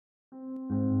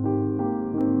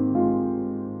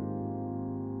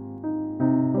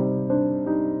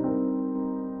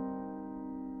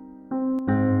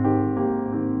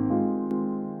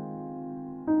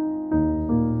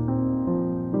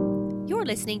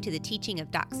listening to the teaching of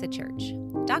Doxa Church.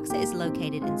 Doxa is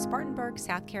located in Spartanburg,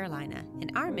 South Carolina, and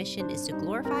our mission is to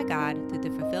glorify God through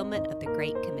the fulfillment of the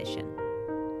Great Commission.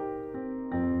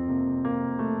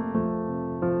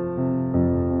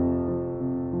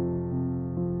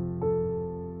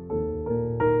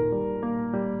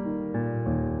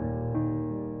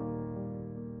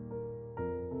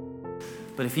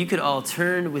 But if you could all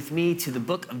turn with me to the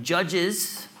book of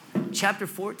Judges, chapter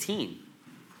 14.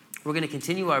 We're going to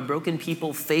continue our Broken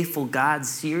People, Faithful God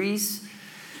series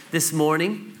this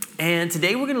morning. And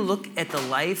today we're going to look at the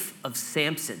life of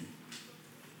Samson.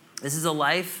 This is a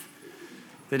life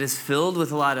that is filled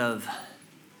with a lot of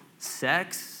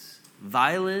sex,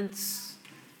 violence,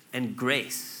 and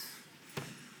grace.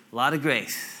 A lot of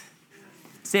grace.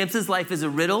 Samson's life is a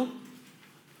riddle.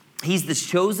 He's the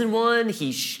chosen one.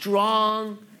 He's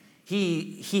strong.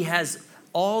 He has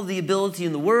all the ability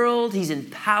in the world. He's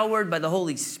empowered by the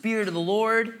Holy Spirit of the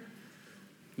Lord.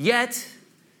 Yet,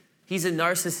 he's a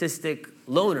narcissistic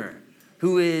loner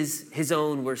who is his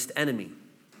own worst enemy.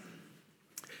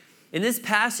 In this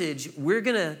passage, we're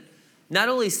going to not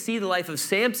only see the life of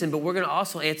Samson, but we're going to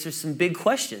also answer some big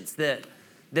questions that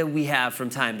we have from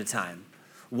time to time.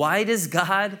 Why does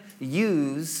God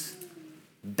use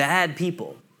bad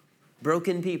people,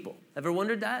 broken people? Ever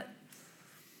wondered that?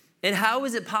 And how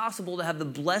is it possible to have the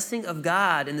blessing of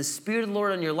God and the Spirit of the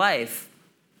Lord on your life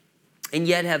and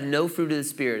yet have no fruit of the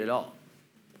Spirit at all?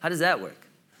 How does that work?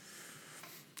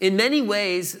 In many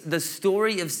ways, the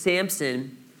story of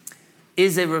Samson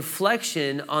is a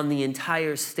reflection on the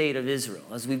entire state of Israel.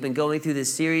 As we've been going through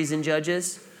this series in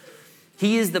Judges,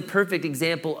 he is the perfect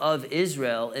example of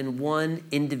Israel in one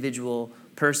individual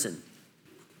person.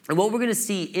 And what we're going to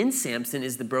see in Samson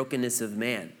is the brokenness of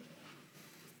man.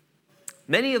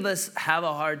 Many of us have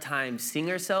a hard time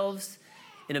seeing ourselves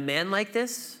in a man like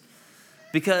this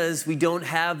because we don't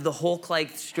have the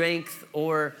Hulk-like strength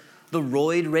or the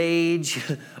roid rage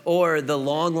or the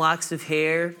long locks of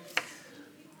hair.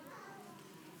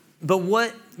 But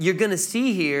what you're going to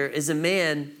see here is a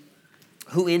man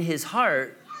who in his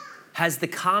heart has the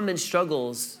common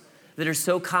struggles that are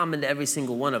so common to every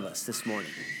single one of us this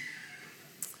morning.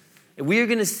 And we are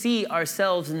going to see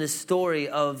ourselves in this story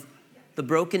of the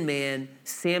broken man,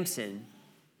 Samson.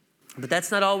 But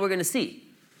that's not all we're going to see,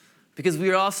 because we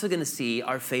are also going to see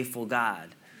our faithful God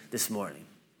this morning.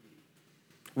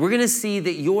 We're going to see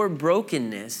that your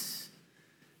brokenness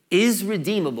is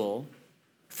redeemable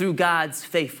through God's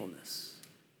faithfulness.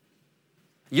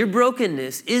 Your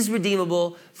brokenness is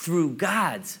redeemable through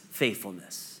God's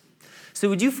faithfulness. So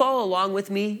would you follow along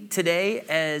with me today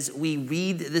as we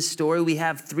read this story? We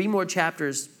have 3 more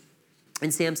chapters in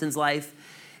Samson's life.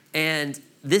 And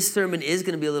this sermon is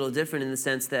going to be a little different in the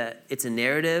sense that it's a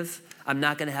narrative. I'm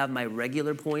not going to have my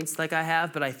regular points like I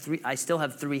have, but I still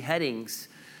have 3 headings.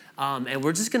 And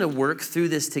we're just going to work through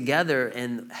this together,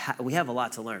 and we have a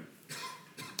lot to learn.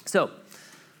 So,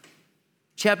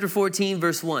 chapter 14,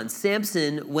 verse 1.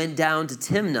 Samson went down to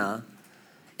Timnah,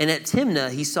 and at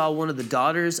Timnah he saw one of the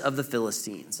daughters of the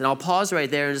Philistines. And I'll pause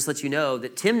right there and just let you know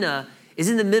that Timnah is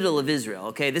in the middle of Israel,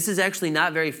 okay? This is actually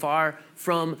not very far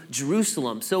from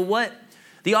Jerusalem. So what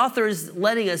the author is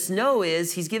letting us know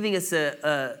is he's giving us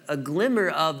a glimmer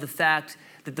of the fact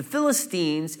that the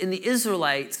Philistines and the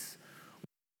Israelites,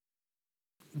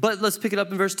 but let's pick it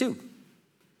up in verse 2.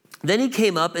 Then he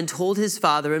came up and told his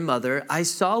father and mother, I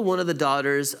saw one of the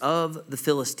daughters of the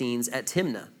Philistines at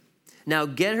Timnah. Now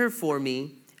get her for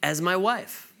me as my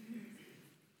wife.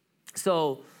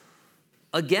 So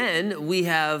again, we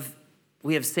have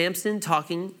Samson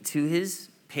talking to his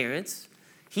parents.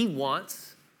 He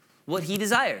wants what he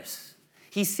desires.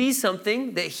 He sees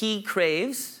something that he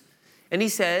craves, and he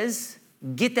says,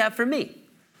 get that for me.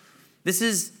 This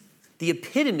is the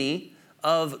epitome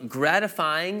of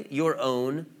gratifying your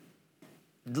own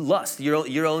lust,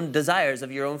 your own desires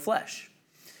of your own flesh.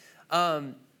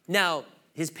 Now,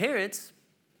 his parents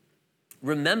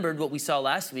remembered what we saw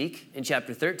last week in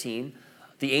chapter 13,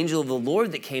 the angel of the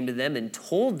Lord that came to them and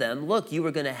told them, look, you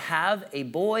are going to have a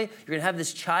boy, you're going to have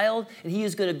this child, and he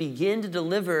is going to begin to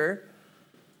deliver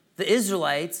the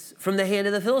Israelites from the hand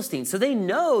of the Philistines. So they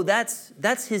know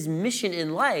that's his mission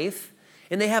in life,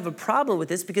 and they have a problem with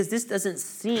this because this doesn't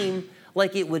seem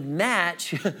like it would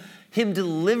match him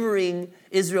delivering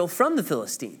Israel from the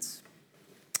Philistines.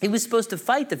 He was supposed to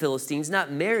fight the Philistines,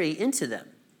 not marry into them.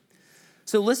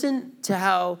 So listen to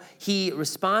how he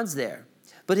responds there.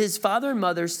 But his father and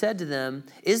mother said to them,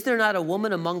 is there not a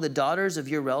woman among the daughters of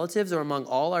your relatives or among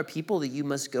all our people that you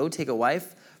must go take a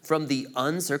wife from the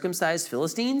uncircumcised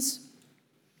Philistines?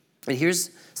 And here's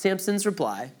Samson's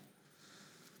reply.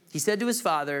 He said to his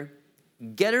father,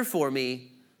 get her for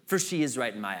me, for she is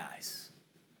right in my eyes.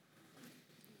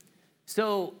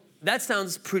 So that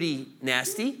sounds pretty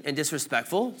nasty and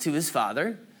disrespectful to his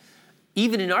father,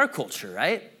 even in our culture,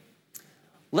 right?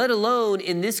 Let alone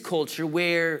in this culture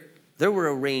where there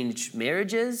were arranged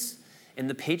marriages and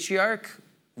the patriarch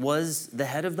was the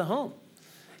head of the home.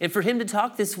 And for him to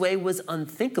talk this way was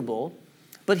unthinkable,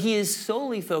 but he is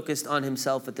solely focused on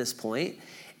himself at this point.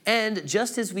 And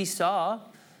just as we saw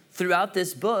throughout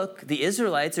this book, the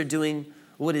Israelites are doing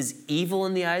what is evil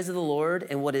in the eyes of the Lord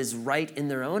and what is right in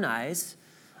their own eyes.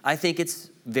 I think it's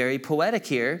very poetic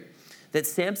here that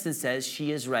Samson says,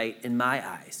 she is right in my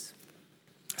eyes.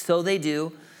 So they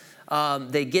do.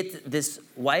 They get this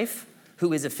wife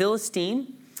who is a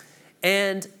Philistine.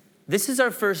 And this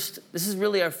is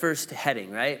really our first heading,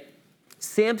 right?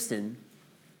 Samson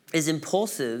is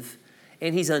impulsive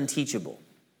and he's unteachable.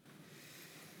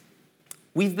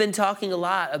 We've been talking a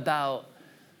lot about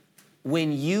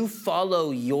when you follow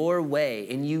your way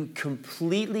and you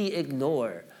completely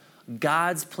ignore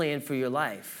God's plan for your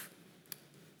life,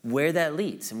 where that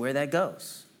leads and where that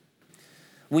goes.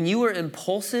 When you are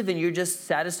impulsive and you're just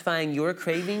satisfying your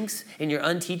cravings and you're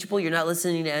unteachable, you're not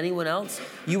listening to anyone else,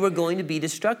 you are going to be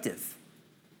destructive.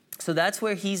 So that's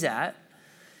where he's at.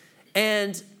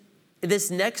 And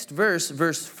this next verse,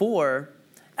 verse 4,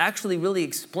 actually really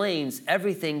explains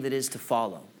everything that is to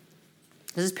follow.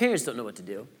 Because his parents don't know what to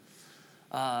do.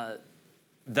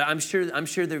 I'm sure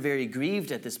they're very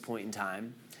grieved at this point in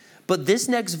time. But this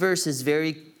next verse is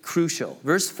very crucial.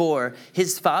 Verse 4,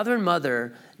 his father and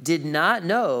mother did not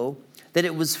know that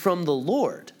it was from the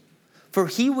Lord, for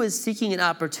he was seeking an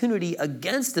opportunity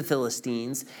against the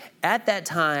Philistines. At that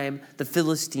time, the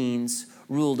Philistines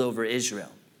ruled over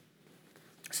Israel.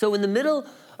 So in the middle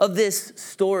of this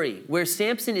story, where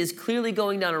Samson is clearly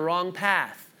going down a wrong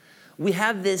path, we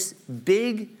have this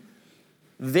big,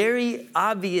 very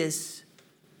obvious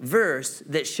verse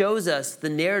that shows us the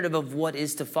narrative of what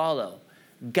is to follow.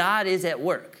 God is at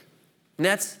work. And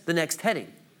that's the next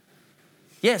heading.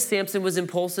 Yes, Samson was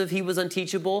impulsive, he was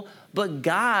unteachable, but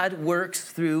God works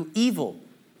through evil.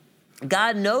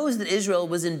 God knows that Israel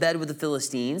was in bed with the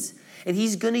Philistines, and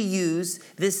he's going to use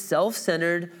this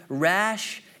self-centered,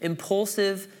 rash,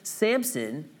 impulsive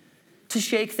Samson to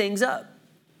shake things up.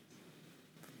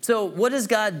 So what does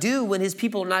God do when his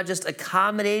people are not just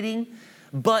accommodating,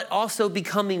 but also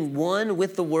becoming one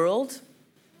with the world?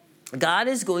 God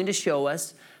is going to show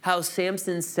us how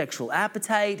Samson's sexual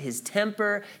appetite, his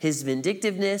temper, his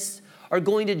vindictiveness are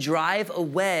going to drive a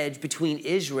wedge between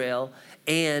Israel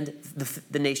and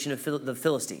the nation of the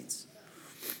Philistines.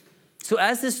 So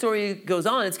as this story goes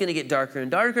on, it's going to get darker and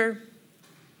darker.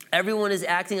 Everyone is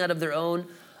acting out of their own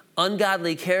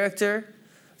ungodly character.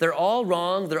 They're all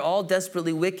wrong. They're all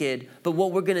desperately wicked. But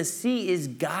what we're going to see is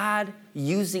God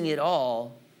using it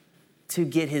all to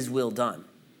get his will done,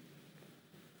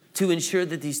 to ensure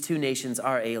that these two nations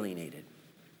are alienated.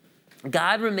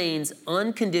 God remains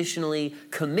unconditionally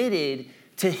committed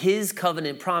to his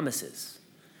covenant promises.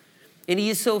 And he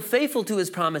is so faithful to his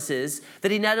promises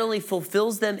that he not only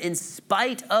fulfills them in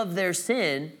spite of their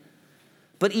sin,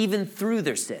 but even through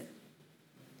their sin.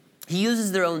 He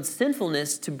uses their own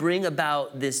sinfulness to bring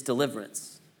about this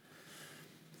deliverance.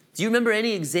 Do you remember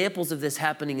any examples of this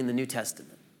happening in the New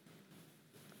Testament?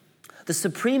 The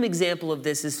supreme example of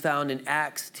this is found in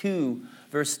Acts 2,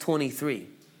 verse 23.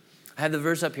 I have the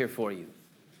verse up here for you.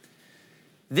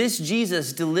 This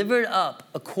Jesus delivered up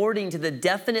according to the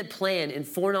definite plan and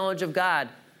foreknowledge of God,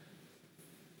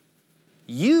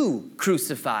 you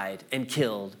crucified and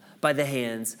killed by the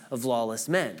hands of lawless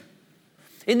men.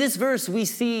 In this verse, we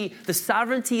see the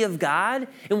sovereignty of God,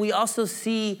 and we also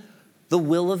see the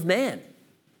will of man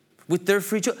with their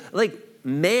free choice. Like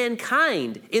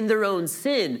mankind in their own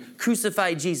sin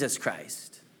crucified Jesus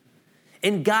Christ.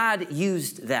 And God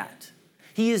used that.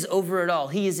 He is over it all.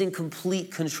 He is in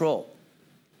complete control.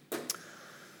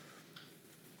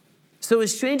 So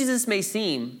as strange as this may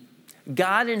seem,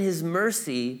 God in his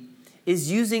mercy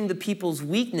is using the people's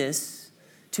weakness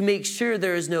to make sure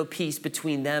there is no peace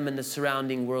between them and the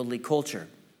surrounding worldly culture.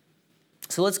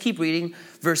 So let's keep reading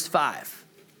verse 5.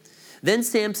 Then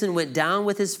Samson went down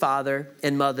with his father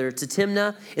and mother to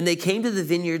Timnah, and they came to the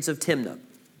vineyards of Timnah.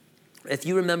 If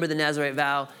you remember the Nazirite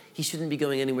vow, he shouldn't be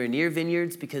going anywhere near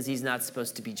vineyards because he's not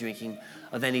supposed to be drinking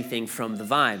of anything from the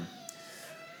vine.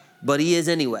 But he is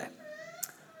anyway.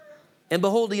 And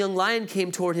behold, a young lion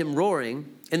came toward him roaring,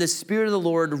 and the Spirit of the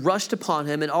Lord rushed upon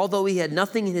him, and although he had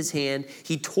nothing in his hand,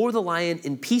 he tore the lion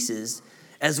in pieces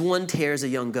as one tears a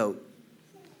young goat.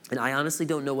 And I honestly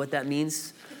don't know what that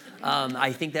means.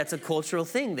 I think that's a cultural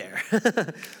thing there.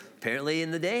 Apparently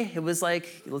in the day, it was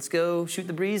like, let's go shoot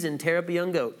the breeze and tear up a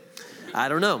young goat. I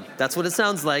don't know. That's what it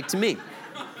sounds like to me.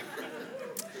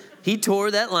 He tore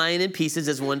that lion in pieces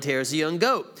as one tears a young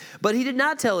goat. But he did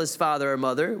not tell his father or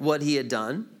mother what he had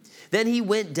done. Then he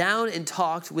went down and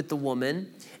talked with the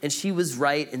woman, and she was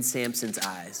right in Samson's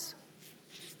eyes.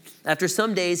 After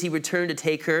some days, he returned to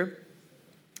take her,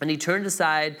 and he turned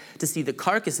aside to see the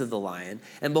carcass of the lion.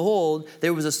 And behold,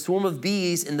 there was a swarm of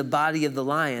bees in the body of the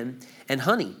lion and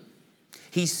honey.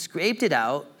 He scraped it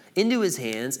out into his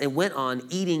hands and went on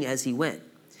eating as he went.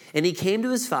 And he came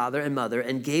to his father and mother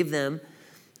and gave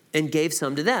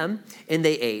some to them, and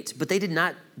they ate. But he did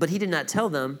not tell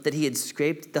them that he had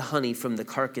scraped the honey from the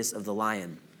carcass of the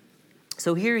lion.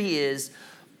 So here he is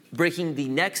breaking the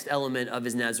next element of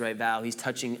his Nazirite vow. He's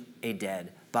touching a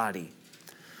dead body.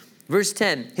 Verse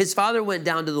 10, his father went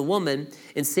down to the woman,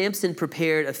 and Samson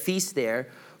prepared a feast there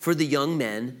for the young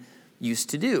men used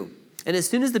to do. And as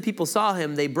soon as the people saw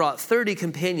him, they brought 30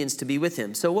 companions to be with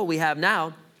him. So what we have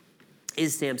now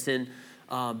is Samson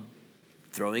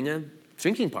throwing a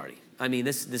drinking party. I mean,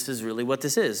 this is really what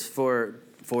this is for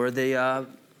the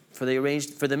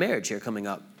marriage here coming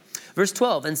up. Verse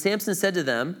 12, and Samson said to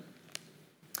them,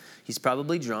 he's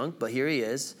probably drunk, but here he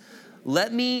is,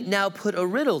 let me now put a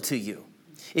riddle to you.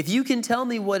 If you can tell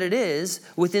me what it is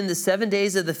within the 7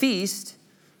 days of the feast,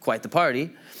 quite the party,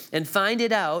 and find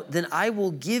it out, then I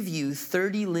will give you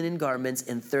 30 linen garments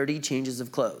and 30 changes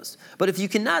of clothes. But if you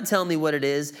cannot tell me what it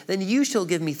is, then you shall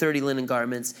give me 30 linen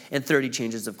garments and 30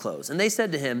 changes of clothes. And they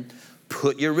said to him,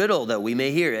 put your riddle that we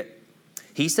may hear it.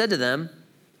 He said to them,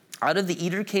 out of the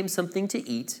eater came something to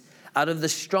eat, out of the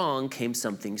strong came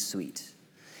something sweet.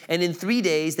 And in 3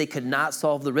 days they could not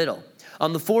solve the riddle.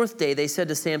 On the 4th day they said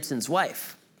to Samson's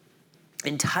wife,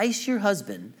 entice your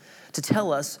husband to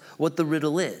tell us what the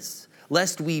riddle is,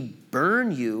 lest we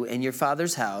burn you and your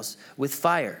father's house with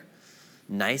fire.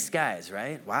 Nice guys,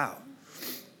 right? Wow.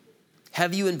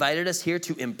 Have you invited us here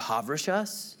to impoverish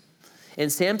us?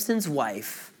 And Samson's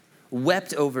wife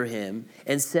wept over him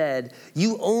and said,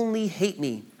 you only hate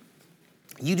me.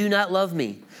 You do not love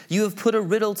me. You have put a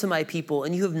riddle to my people,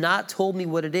 and you have not told me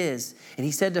what it is. And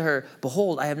he said to her,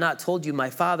 behold, I have not told you my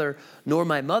father nor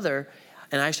my mother,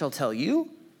 and I shall tell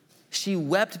you. She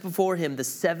wept before him the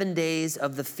 7 days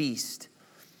of the feast.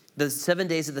 The 7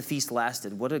 days of the feast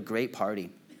lasted. What a great party.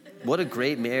 What a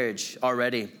great marriage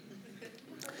already.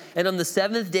 And on the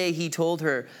 7th day he told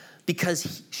her,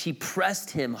 because she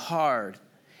pressed him hard.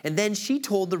 And then she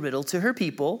told the riddle to her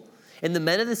people. And the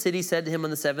men of the city said to him on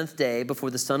the 7th day,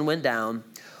 before the sun went down,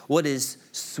 what is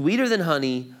sweeter than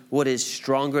honey, what is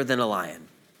stronger than a lion?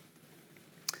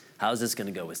 How's this going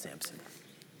to go with Samson?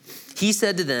 He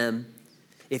said to them,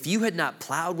 if you had not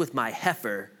plowed with my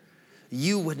heifer,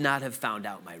 you would not have found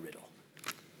out my riddle.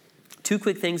 2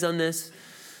 quick things on this.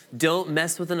 Don't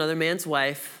mess with another man's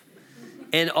wife.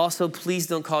 And also, please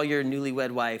don't call your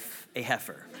newlywed wife a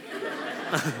heifer.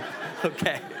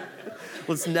 Okay.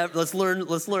 Let's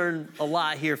learn a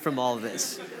lot here from all of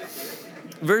this.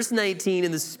 Verse 19,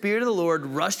 and the Spirit of the Lord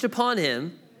rushed upon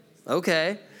him.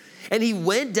 Okay. And he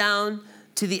went down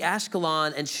to the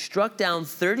Ashkelon and struck down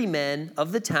 30 men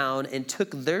of the town and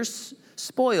took their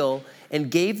spoil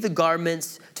and gave the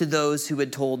garments to those who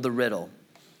had told the riddle.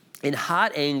 In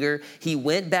hot anger, he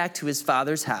went back to his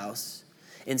father's house,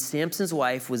 and Samson's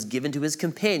wife was given to his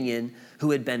companion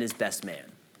who had been his best man.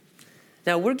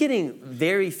 Now, we're getting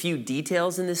very few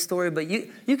details in this story, but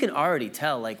you can already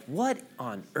tell, like, what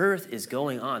on earth is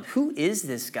going on? Who is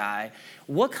this guy?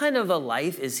 What kind of a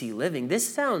life is he living?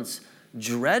 This sounds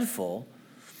dreadful.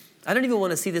 I don't even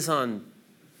want to see this on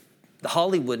the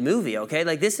Hollywood movie, okay?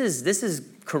 Like, this is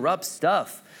corrupt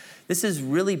stuff. This is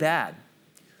really bad.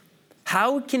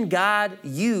 How can God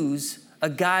use a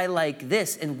guy like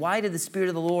this? And why did the Spirit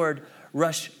of the Lord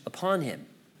rush upon him?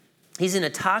 He's in a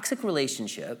toxic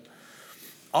relationship.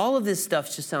 All of this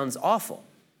stuff just sounds awful.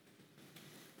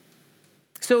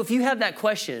 So if you have that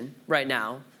question right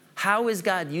now, how is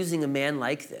God using a man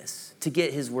like this to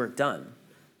get his work done?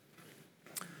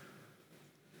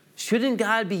 Shouldn't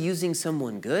God be using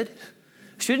someone good?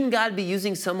 Shouldn't God be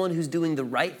using someone who's doing the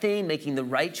right thing, making the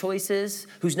right choices,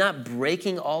 who's not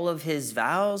breaking all of his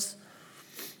vows?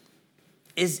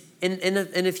 And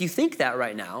if you think that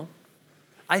right now,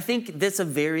 I think that's a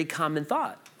very common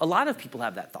thought. A lot of people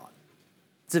have that thought.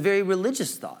 It's a very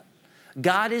religious thought.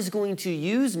 God is going to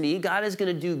use me. God is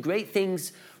going to do great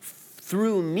things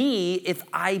through me if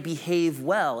I behave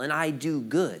well and I do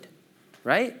good,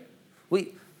 right?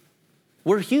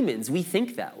 We're humans. We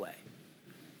think that way.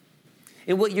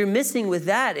 And what you're missing with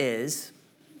that is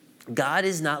God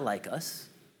is not like us.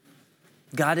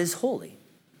 God is holy,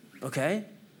 okay?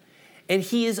 And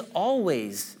he is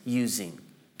always using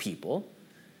people.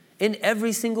 And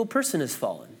every single person has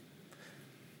fallen.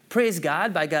 Praise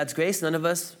God, by God's grace, none of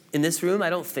us in this room, I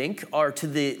don't think, are to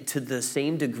the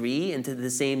same degree and to the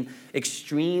same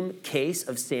extreme case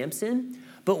of Samson,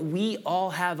 but we all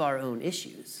have our own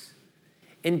issues.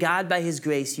 And God, by his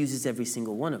grace, uses every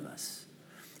single one of us.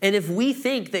 And if we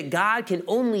think that God can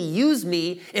only use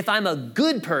me if I'm a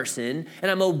good person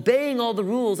and I'm obeying all the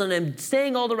rules and I'm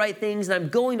saying all the right things and I'm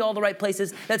going to all the right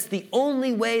places, that's the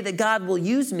only way that God will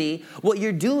use me, what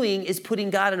you're doing is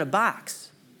putting God in a box.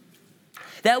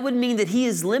 That would mean that he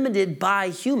is limited by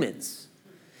humans.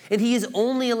 And he is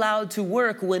only allowed to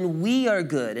work when we are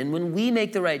good and when we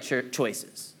make the right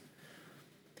choices.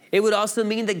 It would also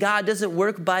mean that God doesn't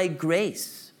work by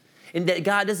grace. And that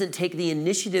God doesn't take the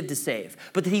initiative to save,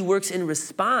 but that he works in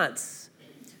response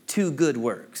to good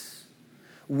works,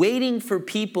 waiting for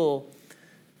people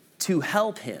to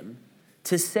help him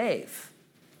to save.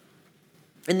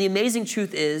 And the amazing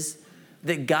truth is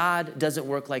that God doesn't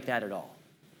work like that at all.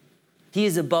 He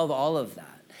is above all of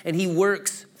that. And he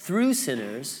works through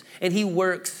sinners, and he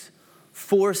works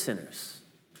for sinners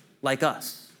like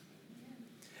us.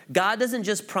 God doesn't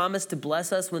just promise to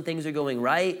bless us when things are going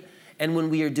right, and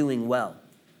when we are doing well.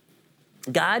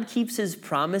 God keeps his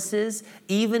promises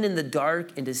even in the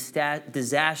dark and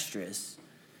disastrous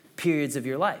periods of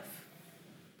your life.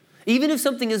 Even if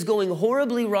something is going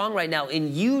horribly wrong right now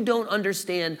and you don't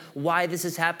understand why this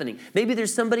is happening. Maybe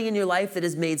there's somebody in your life that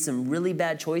has made some really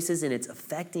bad choices and it's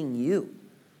affecting you.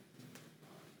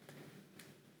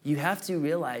 You have to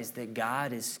realize that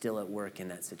God is still at work in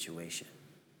that situation.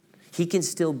 He can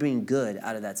still bring good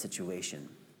out of that situation.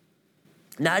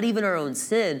 Not even our own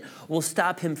sin will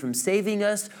stop him from saving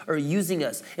us or using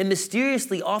us. And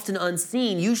mysteriously, often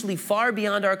unseen, usually far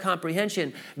beyond our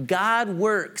comprehension, God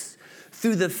works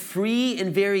through the free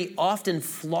and very often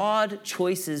flawed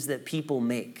choices that people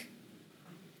make.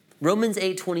 Romans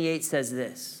 8:28 says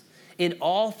this, "In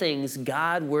all things,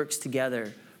 God works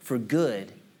together for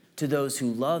good to those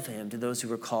who love him, to those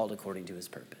who are called according to his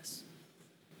purpose."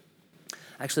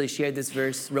 I actually shared this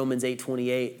verse, Romans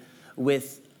 8:28,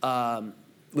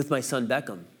 with my son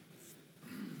Beckham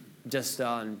just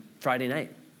on Friday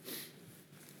night.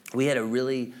 We had a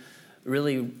really,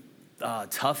 really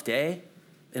tough day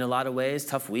in a lot of ways,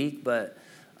 tough week, but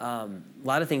a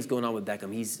lot of things going on with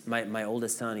Beckham. He's my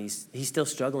oldest son. He's still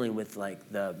struggling with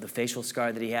like the facial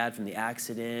scar that he had from the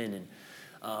accident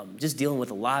and just dealing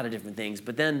with a lot of different things.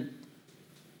 But then,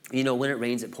 when it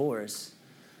rains, it pours.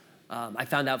 I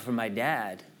found out from my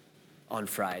dad on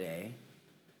Friday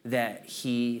that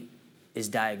he is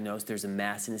diagnosed, there's a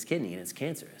mass in his kidney and it's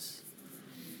cancerous.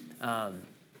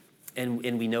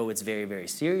 And we know it's very, very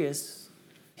serious.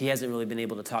 He hasn't really been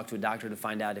able to talk to a doctor to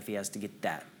find out if he has to get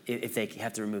that, if they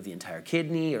have to remove the entire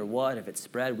kidney or what, if it's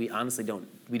spread. We honestly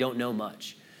don't know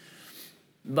much.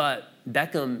 But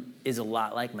Beckham is a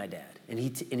lot like my dad.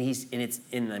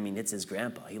 It's his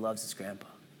grandpa. He loves his grandpa.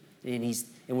 And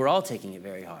we're all taking it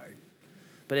very hard.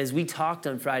 But as we talked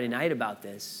on Friday night about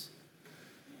this,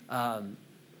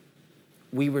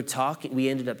 we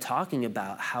ended up talking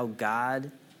about how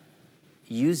God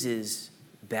uses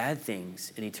bad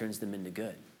things and he turns them into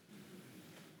good.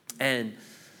 And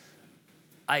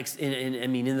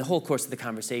in the whole course of the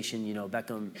conversation,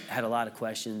 Beckham had a lot of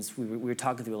questions. We were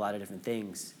talking through a lot of different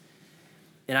things.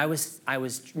 And I was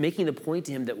making the point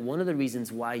to him that one of the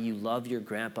reasons why you love your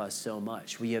grandpa so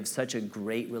much, why you have such a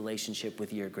great relationship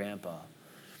with your grandpa,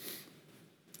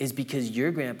 is because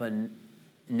your grandpa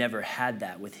never had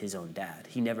that with his own dad.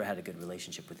 He never had a good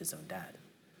relationship with his own dad.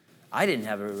 I didn't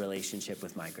have a relationship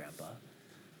with my grandpa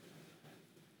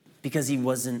because he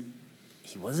wasn't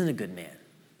a good man.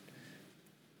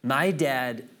 My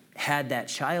dad had that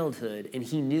childhood and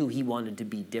he knew he wanted to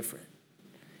be different.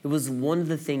 It was one of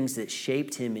the things that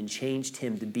shaped him and changed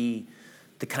him to be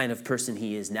the kind of person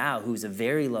he is now, who's a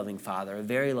very loving father, a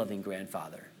very loving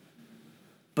grandfather.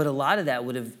 But a lot of that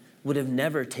would have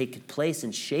never taken place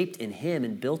and shaped in him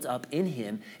and built up in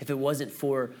him if it wasn't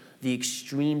for the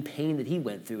extreme pain that he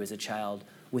went through as a child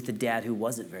with a dad who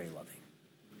wasn't very loving.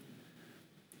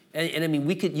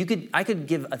 I could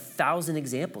give 1,000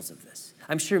 examples of this.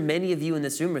 I'm sure many of you in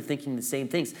this room are thinking the same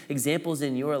things. Examples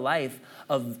in your life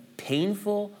of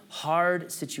painful,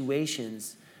 hard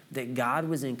situations that God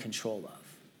was in control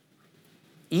of.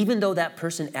 Even though that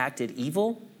person acted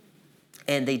evil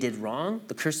and they did wrong,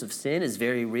 the curse of sin is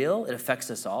very real. It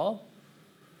affects us all.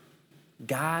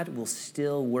 God will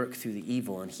still work through the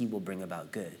evil and he will bring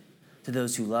about good to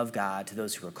those who love God, to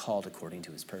those who are called according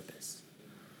to his purpose.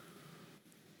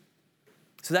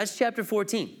 So that's chapter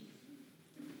 14.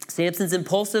 Samson's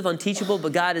impulsive, unteachable,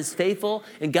 but God is faithful,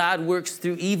 and God works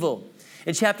through evil.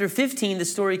 In chapter 15, the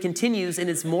story continues, and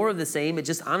it's more of the same. It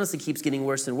just honestly keeps getting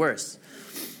worse and worse.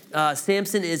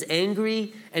 Samson is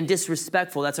angry and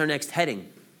disrespectful. That's our next heading.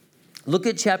 Look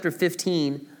at chapter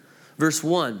 15, verse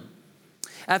 1.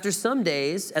 After some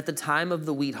days, at the time of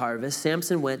the wheat harvest,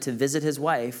 Samson went to visit his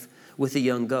wife with a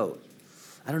young goat.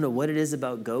 I don't know what it is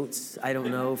about goats. I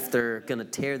don't know if they're going to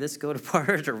tear this goat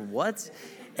apart or what.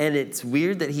 And it's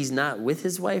weird that he's not with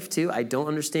his wife, too. I don't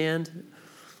understand.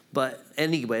 But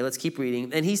anyway, let's keep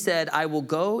reading. And he said, I will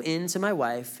go in to my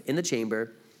wife in the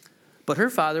chamber, but her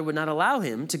father would not allow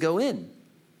him to go in.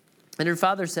 And her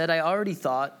father said, I already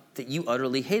thought that you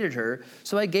utterly hated her,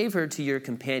 so I gave her to your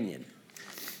companion.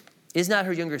 Is not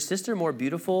her younger sister more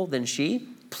beautiful than she?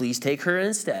 Please take her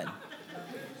instead.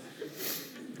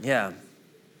 Yeah.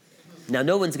 Now,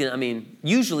 no one's going to,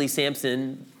 usually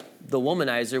Samson, the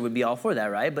womanizer, would be all for that,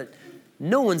 right? But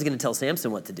no one's going to tell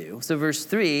Samson what to do. So verse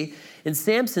 3, and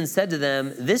Samson said to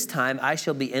them, this time I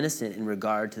shall be innocent in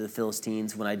regard to the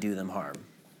Philistines when I do them harm.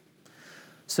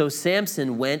 So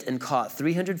Samson went and caught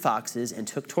 300 foxes and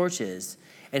took torches,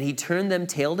 and he turned them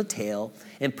tail to tail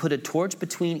and put a torch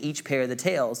between each pair of the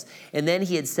tails. And then when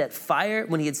he had set fire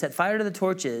to the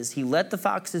torches, he let the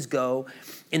foxes go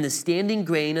in the standing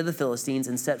grain of the Philistines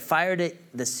and set fire to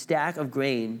the stack of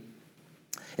grain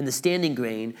and the standing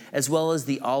grain, as well as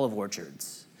the olive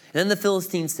orchards. And then the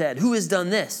Philistines said, who has done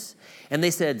this? And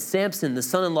they said, Samson, the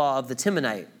son-in-law of the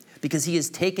Timonite, because he has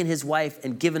taken his wife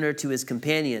and given her to his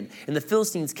companion. And the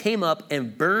Philistines came up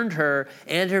and burned her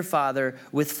and her father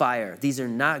with fire. These are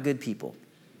not good people.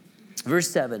 Verse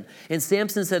 7, and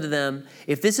Samson said to them,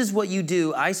 if this is what you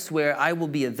do, I swear I will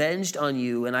be avenged on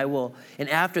you, and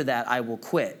after that I will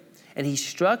quit. And he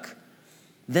struck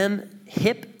them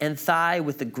hip and thigh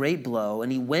with a great blow,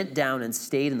 and he went down and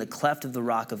stayed in the cleft of the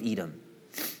rock of Edom.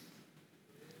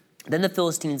 Then the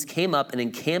Philistines came up and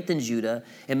encamped in Judah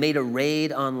and made a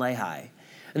raid on Lehi.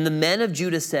 And the men of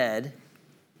Judah said,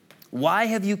 why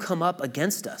have you come up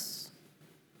against us?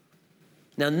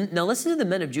 Now listen to the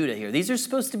men of Judah here. These are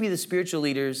supposed to be the spiritual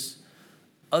leaders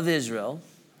of Israel.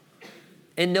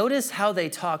 And notice how they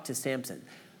talk to Samson.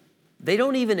 They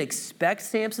don't even expect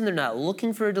Samson. They're not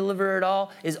looking for a deliverer at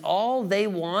all. All they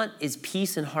want is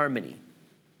peace and harmony.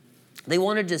 They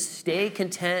want to just stay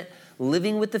content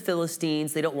living with the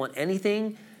Philistines. They don't want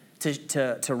anything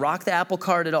to rock the apple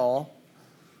cart at all.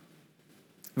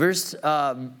 End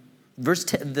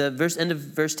of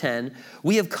verse 10,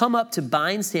 we have come up to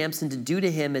bind Samson to do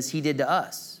to him as he did to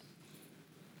us.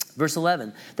 Verse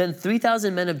 11, then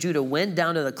 3,000 men of Judah went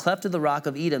down to the cleft of the rock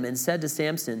of Edom and said to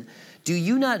Samson, do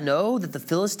you not know that the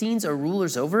Philistines are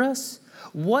rulers over us?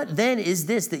 What then is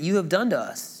this that you have done to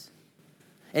us?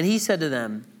 And he said to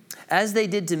them, as they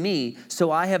did to me, so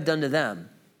I have done to them.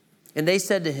 And they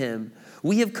said to him,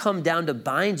 we have come down to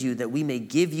bind you that we may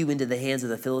give you into the hands of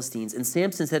the Philistines. And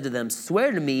Samson said to them,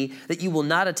 swear to me that you will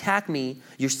not attack me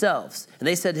yourselves. And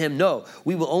they said to him, no,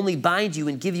 we will only bind you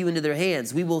and give you into their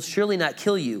hands. We will surely not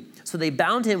kill you. So they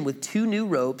bound him with 2 new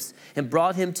ropes and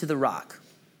brought him to the rock,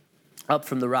 up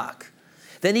from the rock.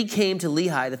 Then he came to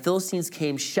Lehi. The Philistines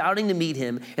came shouting to meet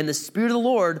him, and the Spirit of the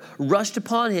Lord rushed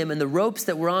upon him, and the ropes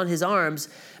that were on his arms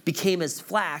became as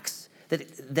flax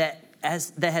that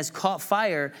has caught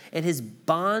fire, and his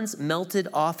bonds melted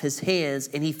off his hands,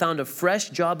 and he found a fresh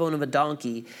jawbone of a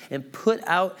donkey and put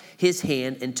out his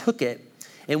hand and took it,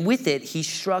 and with it he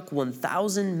struck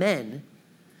 1,000 men.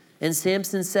 And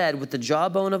Samson said, with the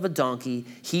jawbone of a donkey,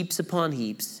 heaps upon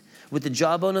heaps, with the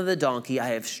jawbone of the donkey I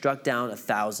have struck down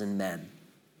 1,000 men.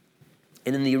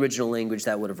 And in the original language,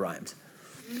 that would have rhymed.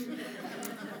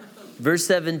 Verse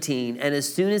 17, and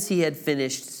as soon as he had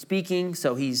finished speaking,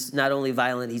 so he's not only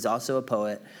violent, he's also a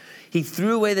poet, he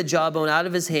threw away the jawbone out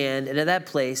of his hand, and at that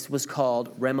place was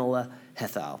called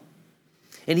Remelah-Hethal.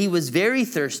 And he was very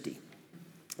thirsty.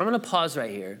 I'm going to pause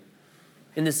right here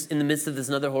in the midst of this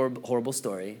another horrible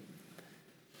story.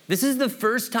 This is the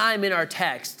first time in our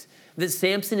text that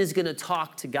Samson is going to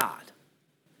talk to God.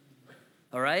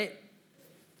 All right?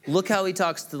 Look how he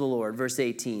talks to the Lord, verse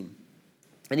 18.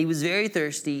 And he was very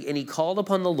thirsty, and he called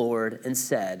upon the Lord and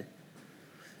said,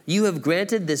 you have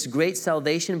granted this great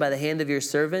salvation by the hand of your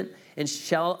servant, and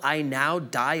shall I now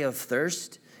die of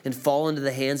thirst and fall into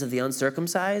the hands of the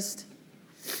uncircumcised?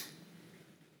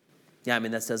 Yeah,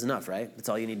 that says enough, right? That's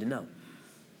all you need to know.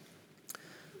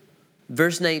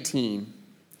 Verse 19,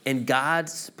 and God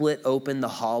split open the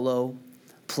hollow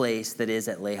place that is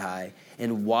at Lehi,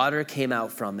 and water came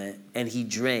out from it, and he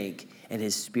drank, and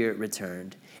his spirit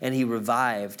returned, and he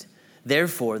revived.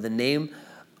 Therefore, the name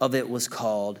of it was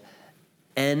called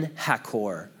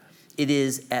En-Hakkore. It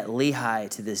is at Lehi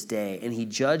to this day, and he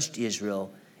judged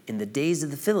Israel in the days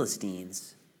of the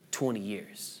Philistines 20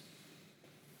 years.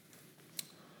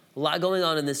 A lot going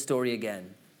on in this story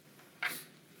again.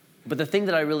 But the thing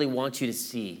that I really want you to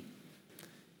see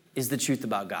is the truth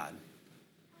about God.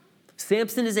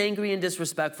 Samson is angry and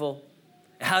disrespectful.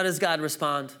 How does God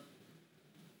respond?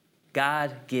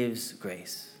 God gives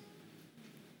grace.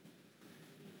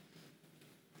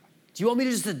 Do you want me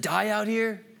to just die out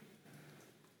here?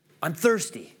 I'm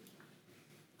thirsty.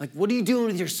 Like, what are you doing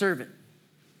with your servant?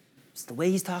 It's the way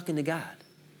he's talking to God.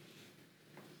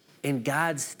 And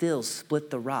God still split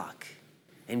the rock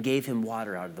and gave him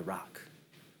water out of the rock.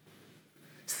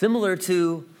 Similar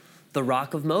to the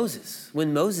rock of Moses,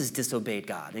 when Moses disobeyed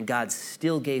God and God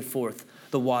still gave forth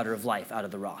the water of life out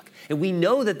of the rock. And we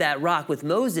know that that rock with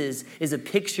Moses is a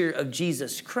picture of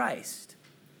Jesus Christ.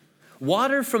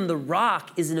 Water from the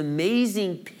rock is an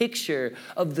amazing picture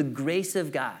of the grace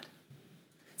of God.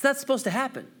 It's not supposed to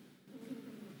happen.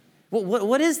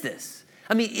 What is this?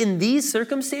 I mean, in these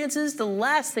circumstances, the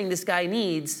last thing this guy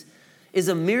needs is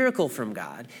a miracle from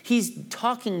God. He's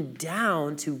talking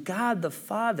down to God the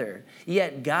Father,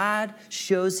 yet God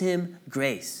shows him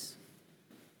grace.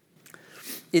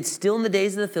 It's still in the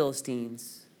days of the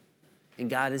Philistines, and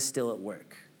God is still at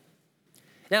work.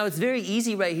 Now, it's very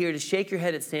easy right here to shake your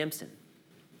head at Samson.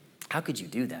 How could you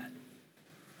do that?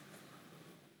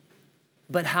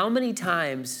 But how many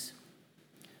times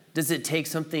does it take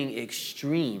something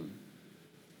extreme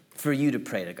for you to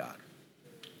pray to God?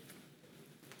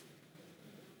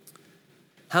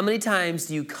 How many times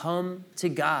do you come to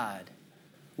God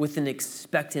with an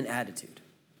expectant attitude?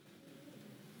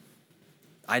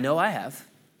 I know I have.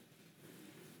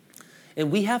 And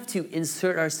we have to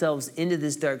insert ourselves into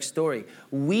this dark story.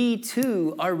 We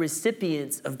too are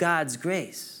recipients of God's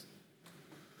grace.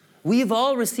 We have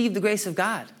all received the grace of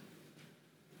God.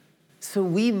 So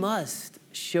we must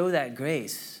show that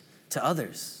grace to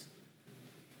others.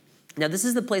 Now, this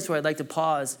is the place where I'd like to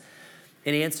pause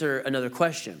and answer another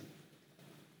question.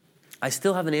 I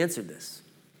still haven't answered this.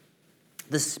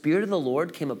 The Spirit of the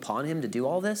Lord came upon him to do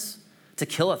all this? To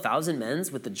kill 1,000 men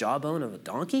with the jawbone of a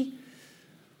donkey?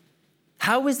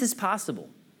 How is this possible?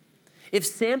 If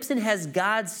Samson has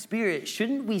God's Spirit,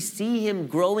 shouldn't we see him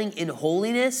growing in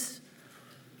holiness?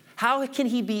 How can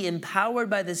he be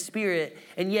empowered by the Spirit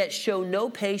and yet show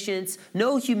no patience,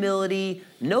 no humility,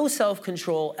 no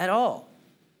self-control at all?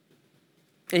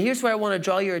 And here's where I want to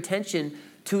draw your attention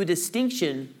to a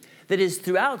distinction that is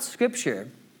throughout Scripture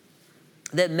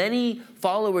that many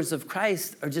followers of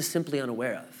Christ are just simply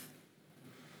unaware of.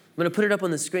 I'm going to put it up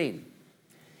on the screen.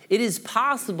 It is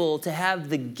possible to have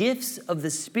the gifts of the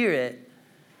Spirit,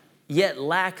 yet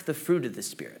lack the fruit of the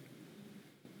Spirit.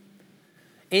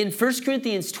 In 1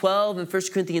 Corinthians 12 and 1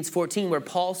 Corinthians 14, where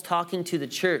Paul's talking to the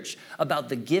church about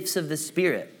the gifts of the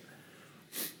Spirit,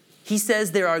 he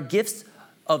says there are gifts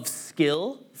of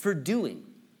skill for doing.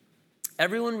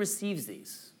 Everyone receives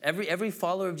these. Every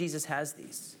follower of Jesus has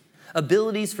these.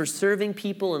 Abilities for serving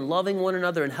people and loving one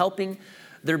another and helping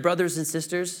their brothers and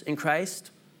sisters in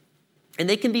Christ. And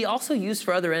they can be also used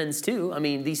for other ends too. I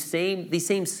mean, these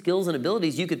same skills and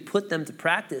abilities, you could put them to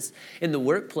practice in the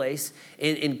workplace,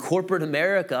 in corporate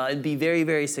America, and be very,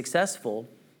 very successful.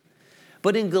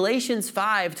 But in Galatians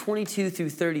 5, 22 through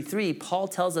 33, Paul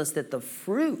tells us that the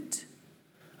fruit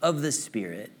of the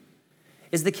Spirit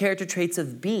is the character traits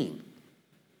of being.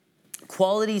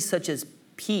 Qualities such as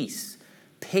peace,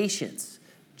 patience,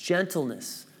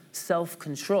 gentleness,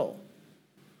 self-control.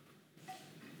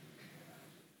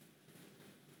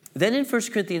 Then in 1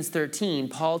 Corinthians 13,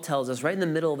 Paul tells us, right in the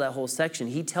middle of that whole section,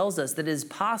 he tells us that it is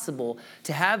possible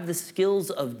to have the skills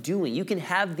of doing. You can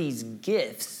have these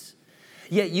gifts,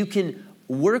 yet you can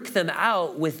work them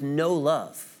out with no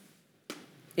love.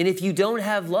 And if you don't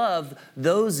have love,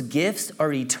 those gifts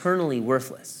are eternally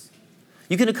worthless.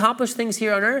 You can accomplish things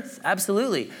here on earth,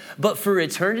 absolutely. But for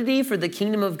eternity, for the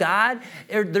kingdom of God,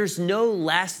 there's no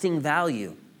lasting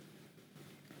value.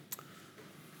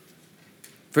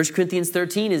 1 Corinthians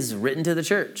 13 is written to the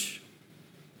church.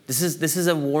 This is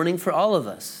a warning for all of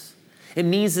us. It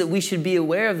means that we should be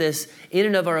aware of this in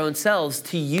and of our own selves,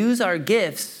 to use our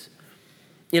gifts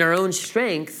in our own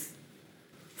strength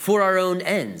for our own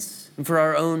ends and for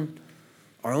our own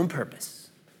purpose.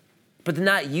 But to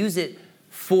not use it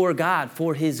for God,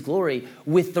 for His glory,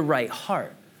 with the right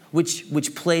heart,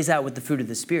 which plays out with the fruit of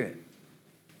the Spirit.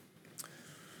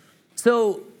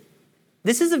 So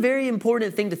this is a very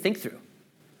important thing to think through.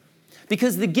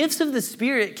 Because the gifts of the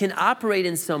Spirit can operate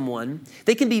in someone.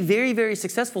 They can be very, very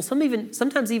successful,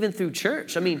 sometimes even through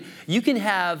church. I mean, you can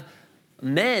have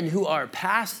men who are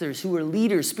pastors, who are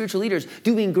leaders, spiritual leaders,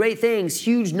 doing great things,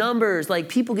 huge numbers, like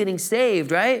people getting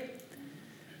saved, right?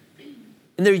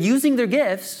 And they're using their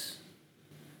gifts,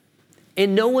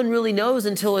 And no one really knows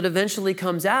until it eventually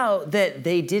comes out that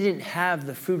they didn't have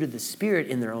the fruit of the Spirit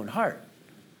in their own heart.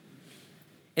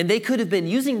 And they could have been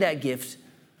using that gift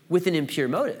with an impure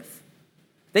motive.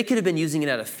 They could have been using it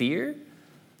out of fear,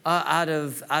 out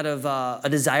of a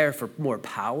desire for more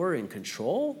power and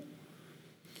control.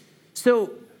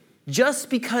 So just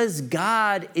because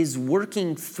God is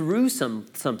working through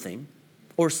something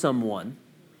or someone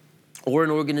or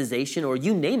an organization or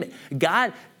you name it,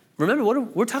 God, remember,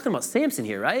 we're talking about Samson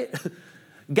here, right?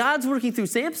 God's working through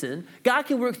Samson. God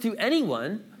can work through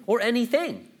anyone or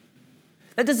anything.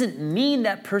 That doesn't mean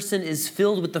that person is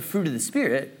filled with the fruit of the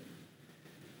Spirit.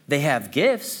 They have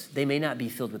gifts. They may not be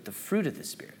filled with the fruit of the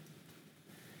Spirit.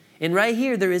 And right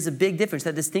here, there is a big difference.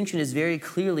 That distinction is very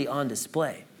clearly on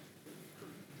display.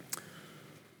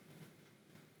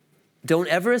 Don't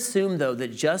ever assume, though,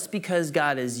 that just because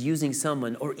God is using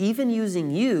someone or even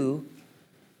using you,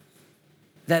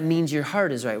 that means your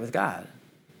heart is right with God.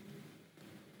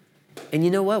 And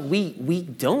you know what? We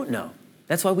don't know.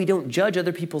 That's why we don't judge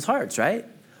other people's hearts, right?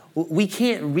 We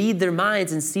can't read their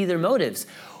minds and see their motives.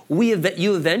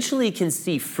 You eventually can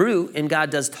see fruit, and God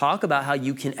does talk about how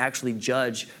you can actually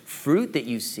judge fruit that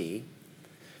you see.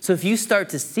 So if you start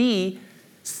to see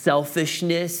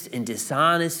selfishness and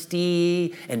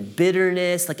dishonesty and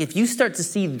bitterness, like if you start to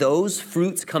see those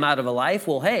fruits come out of a life,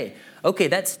 well, hey, okay,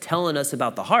 that's telling us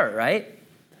about the heart, right?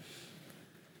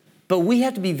 But we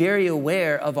have to be very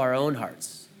aware of our own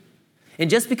hearts. And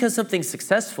just because something's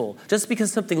successful, just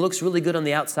because something looks really good on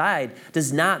the outside,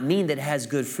 does not mean that it has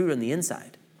good fruit on the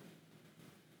inside.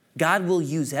 God will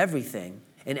use everything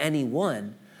and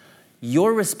anyone.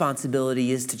 Your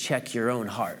responsibility is to check your own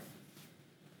heart.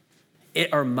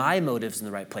 Are my motives in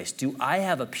the right place? Do I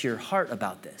have a pure heart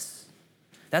about this?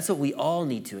 That's what we all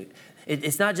need to.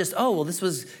 It's not just, oh, well, this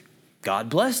was, God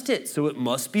blessed it, so it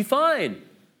must be fine.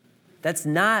 That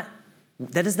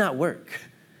does not work.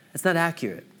 That's not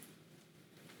accurate.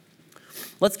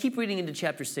 Let's keep reading into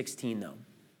chapter 16, though.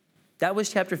 That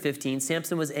was chapter 15.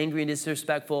 Samson was angry and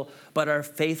disrespectful, but our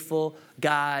faithful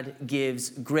God gives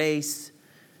grace.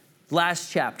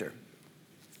 Last chapter.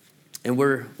 And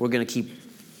we're going to keep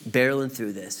barreling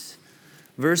through this.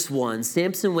 Verse 1,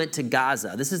 Samson went to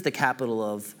Gaza. This is the capital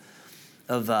of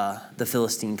the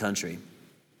Philistine country.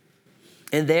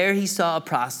 And there he saw a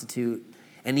prostitute,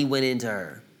 and he went into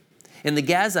her. And the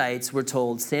Gazites were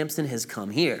told, Samson has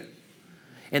come here.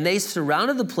 And they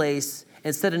surrounded the place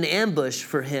and set an ambush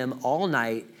for him all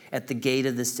night at the gate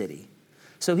of the city.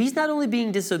 So he's not only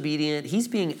being disobedient, he's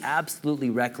being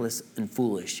absolutely reckless and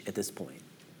foolish at this point.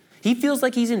 He feels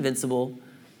like he's invincible.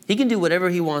 He can do whatever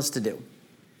he wants to do.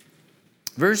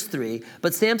 Verse 3,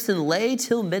 but Samson lay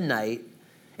till midnight,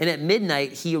 and at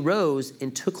midnight he arose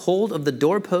and took hold of the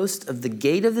doorpost of the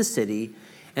gate of the city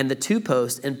and the two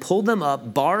posts and pulled them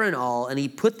up, bar and all, and he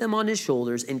put them on his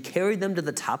shoulders and carried them to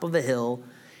the top of a hill,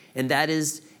 and that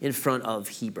is in front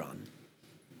of Hebron.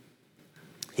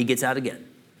 He gets out again.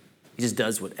 He just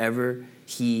does whatever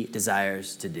he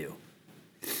desires to do.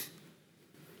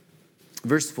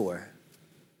 Verse 4.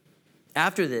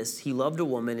 After this, he loved a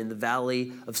woman in the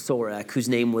valley of Sorek, whose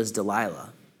name was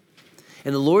Delilah.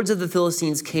 And the lords of the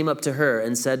Philistines came up to her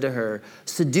and said to her,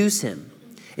 seduce him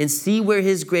and see where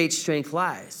his great strength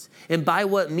lies, and by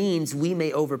what means we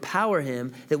may overpower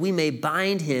him, that we may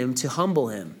bind him to humble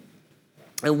him.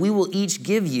 And we will each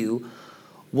give you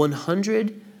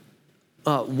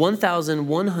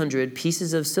 1,100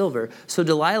 pieces of silver. So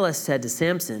Delilah said to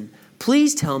Samson,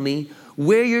 please tell me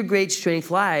where your great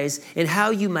strength lies and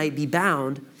how you might be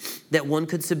bound that one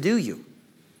could subdue you.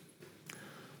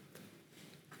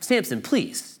 Samson,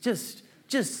 please, just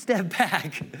step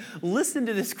back. Listen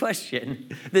to this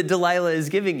question that Delilah is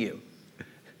giving you.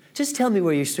 Just tell me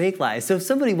where your strength lies. So if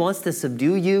somebody wants to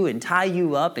subdue you and tie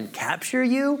you up and capture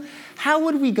you, how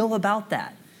would we go about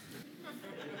that?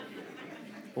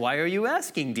 Why are you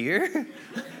asking, dear?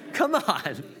 Come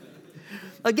on.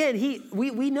 Again,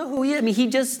 we know who he is. I mean, he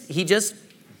just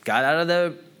got out of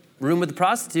the room with the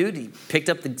prostitute. He picked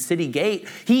up the city gate.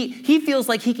 He feels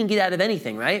like he can get out of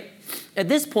anything, right? At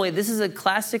this point, this is a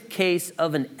classic case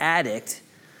of an addict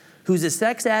who's a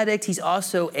sex addict. He's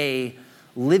also a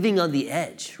living on the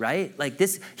edge, right? Like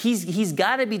this, he's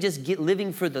got to be just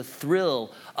living for the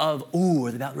thrill of, ooh,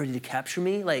 are they about ready to capture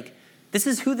me? Like, this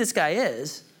is who this guy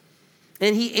is.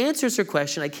 And he answers her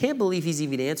question. I can't believe he's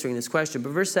even answering this question.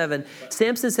 But verse 7,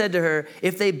 Samson said to her,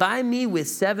 if they bind me with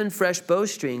 7 fresh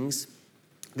bowstrings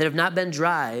that have not been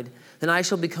dried, then I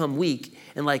shall become weak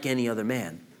and like any other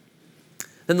man.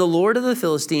 Then the Lord of the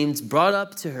Philistines brought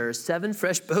up to her 7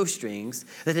 fresh bowstrings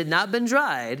that had not been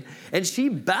dried, and she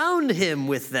bound him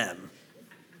with them.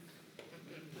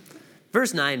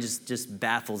 Verse 9 just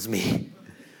baffles me.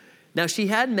 Now she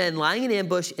had men lying in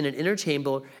ambush in an inner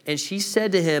chamber, and she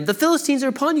said to him, "The Philistines are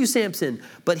upon you, Samson."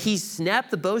 But he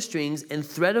snapped the bowstrings, and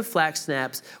thread of flax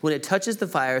snaps when it touches the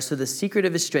fire, so the secret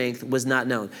of his strength was not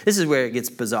known. This is where it gets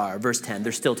bizarre. Verse 10,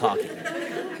 they're still talking.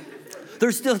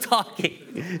 They're still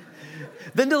talking.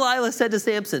 Then Delilah said to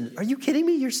Samson, "Are you kidding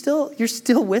me? You're still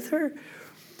with her?"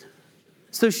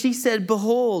 So she said,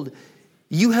 "Behold,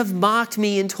 you have mocked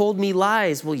me and told me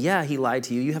lies." Well, yeah, he lied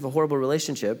to you. You have a horrible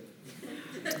relationship.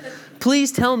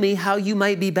 "Please tell me how you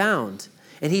might be bound."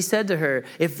 And he said to her,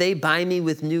 "If they bind me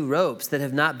with new ropes that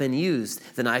have not been used,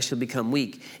 then I shall become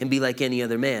weak and be like any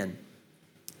other man."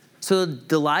 So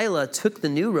Delilah took the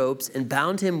new ropes and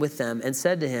bound him with them and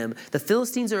said to him, "The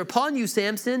Philistines are upon you,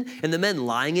 Samson." And the men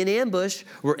lying in ambush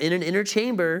were in an inner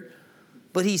chamber,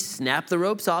 but he snapped the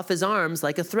ropes off his arms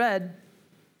like a thread.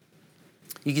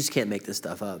 You just can't make this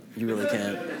stuff up. You really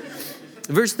can't.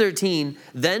 Verse 13,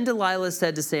 then Delilah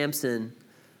said to Samson,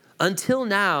 "Until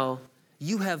now,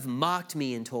 you have mocked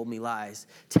me and told me lies.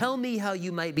 Tell me how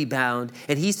you might be bound."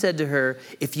 And he said to her,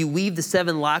 "If you weave the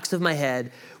 7 locks of my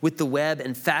head with the web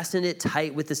and fasten it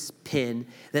tight with this pin,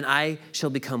 then I shall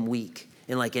become weak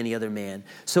and like any other man."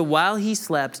 So while he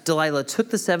slept, Delilah took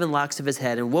the 7 locks of his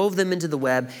head and wove them into the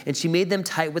web, and she made them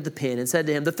tight with the pin and said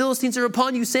to him, "The Philistines are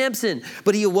upon you, Samson."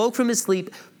 But he awoke from his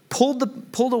sleep,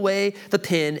 pulled away the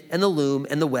pin and the loom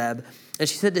and the web. And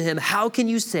she said to him, "How can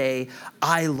you say,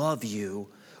 'I love you,'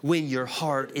 when your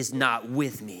heart is not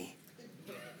with me?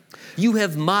 You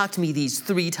have mocked me these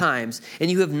 3 times,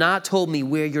 and you have not told me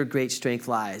where your great strength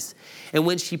lies." And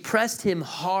when she pressed him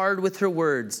hard with her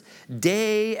words,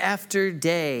 day after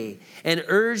day, and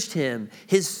urged him,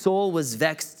 his soul was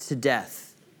vexed to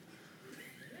death.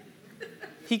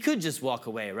 He could just walk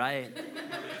away, right?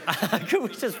 Could we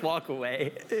just walk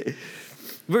away?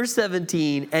 Verse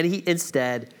 17, and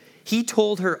he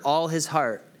told her all his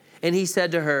heart. And he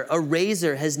said to her, "A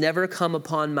razor has never come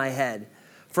upon my head,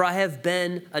 for I have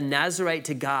been a Nazirite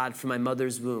to God from my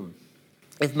mother's womb.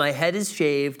 If my head is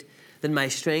shaved, then my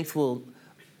strength will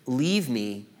leave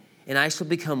me, and I shall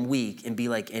become weak and be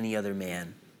like any other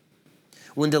man."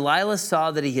 When Delilah saw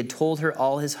that he had told her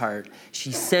all his heart,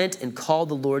 she sent and called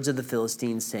the lords of the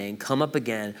Philistines, saying, "Come up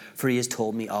again, for he has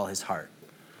told me all his heart."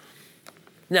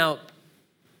 Now,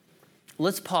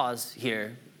 let's pause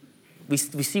here. We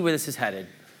see where this is headed.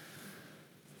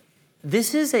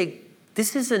 This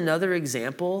is another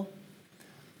example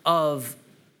of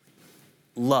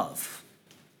love,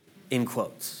 in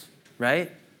quotes,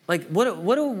 right? Like what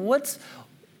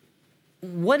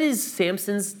is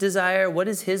Samson's desire? What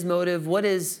is his motive? What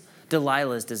is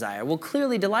Delilah's desire? Well,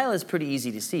 clearly Delilah is pretty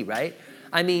easy to see, right?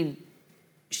 I mean,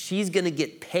 she's going to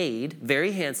get paid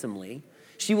very handsomely.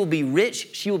 She will be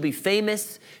rich. She will be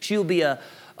famous. She will be a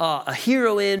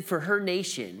heroine for her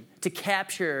nation to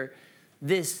capture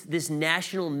this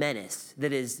national menace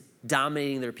that is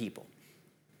dominating their people.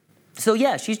 So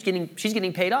yeah, she's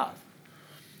getting paid off.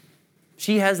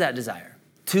 She has that desire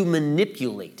to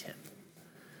manipulate him.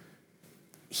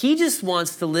 He just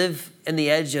wants to live in the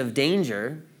edge of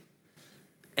danger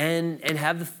and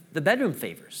have the bedroom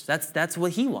favors. That's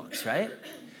what he wants, right?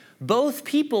 Both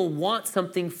people want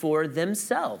something for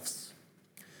themselves,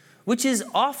 which is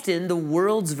often the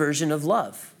world's version of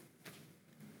love.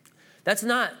 That's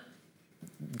not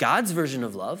God's version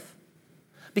of love,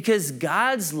 because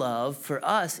God's love for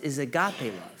us is agape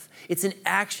love. It's an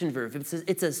action verb.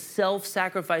 It's a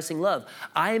self-sacrificing love.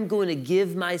 I am going to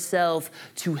give myself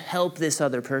to help this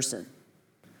other person,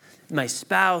 my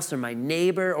spouse or my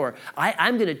neighbor, or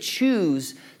I'm going to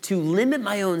choose to limit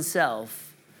my own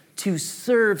self to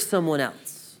serve someone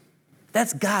else.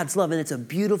 That's God's love, and it's a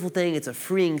beautiful thing. It's a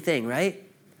freeing thing, right?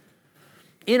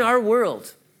 In our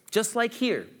world, just like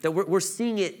here, that we're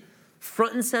seeing it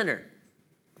front and center.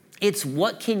 It's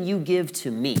what can you give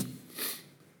to me?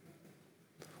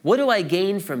 What do I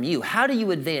gain from you? How do you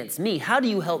advance me? How do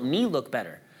you help me look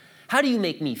better? How do you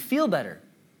make me feel better?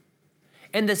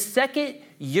 And the second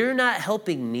you're not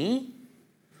helping me,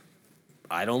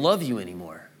 I don't love you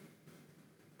anymore.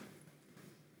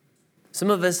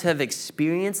 Some of us have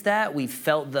experienced that. We've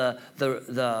felt the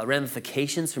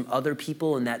ramifications from other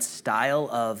people in that style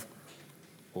of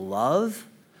love,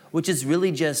 which is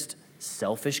really just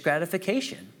selfish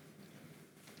gratification.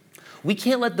 We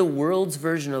can't let the world's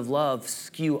version of love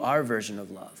skew our version of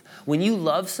love. When you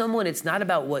love someone, it's not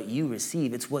about what you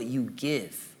receive, it's what you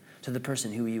give to the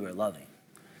person who you are loving.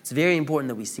 It's very important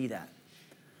that we see that.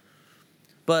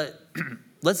 But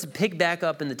let's pick back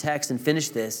up in the text and finish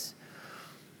this.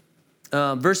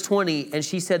 Verse 20, and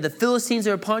she said, "The Philistines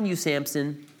are upon you,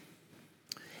 Samson."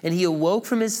 And he awoke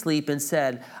from his sleep and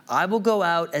said, I will go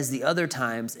out as the other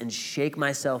times and shake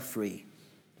myself free.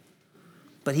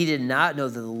 But he did not know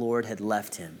that the Lord had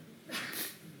left him.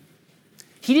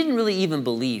 He didn't really even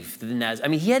believe the Nazarite.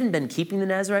 I mean, he hadn't been keeping the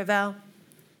Nazarite vow.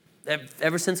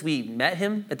 Ever since we met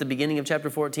him at the beginning of chapter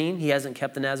 14, he hasn't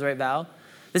kept the Nazarite vow.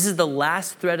 This is the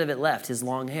last thread of it left, his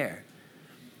long hair.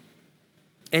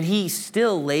 And he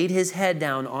still laid his head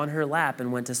down on her lap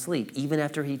and went to sleep, even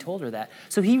after he told her that.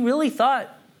 So he really thought,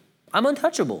 I'm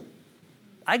untouchable.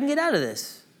 I can get out of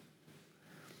this.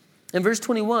 In verse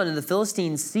 21, and the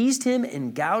Philistines seized him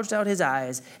and gouged out his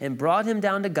eyes and brought him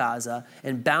down to Gaza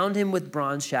and bound him with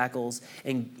bronze shackles,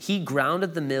 and he ground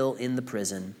at the mill in the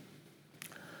prison.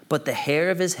 But the hair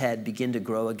of his head began to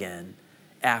grow again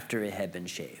after it had been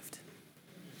shaved.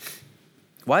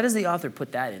 Why does the author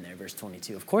put that in there, verse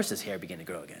 22? Of course his hair began to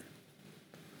grow again.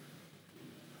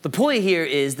 The point here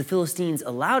is the Philistines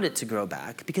allowed it to grow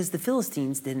back because the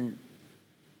Philistines didn't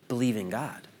believe in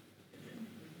God.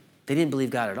 They didn't believe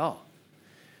God at all.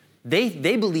 They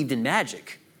believed in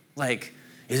magic. Like,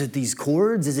 is it these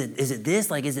cords? Is it this?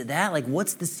 Like, is it that? Like,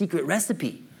 what's the secret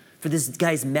recipe for this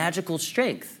guy's magical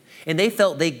strength? And they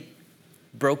felt they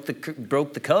broke the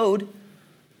code.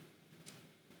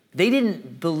 They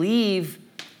didn't believe.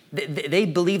 They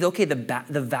believed, okay,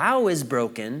 the vow is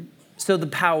broken, so the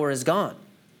power is gone.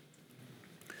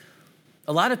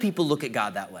 A lot of people look at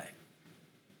God that way.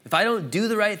 If I don't do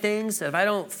the right things, if I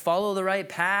don't follow the right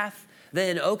path,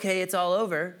 then okay, it's all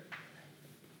over.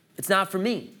 It's not for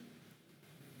me.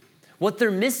 What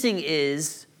they're missing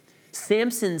is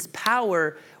Samson's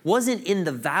power wasn't in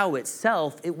the vow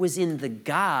itself, it was in the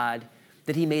God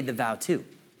that he made the vow to.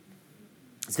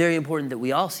 It's very important that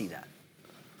we all see that.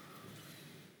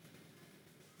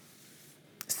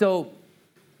 So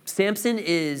Samson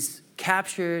is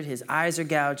captured, his eyes are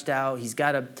gouged out, he's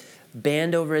got a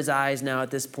band over his eyes now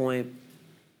at this point.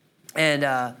 And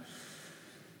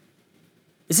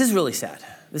this is really sad.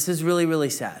 This is really, really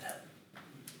sad.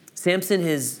 Samson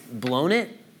has blown it.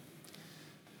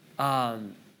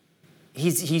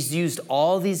 He's used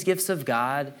all these gifts of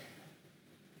God.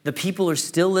 The people are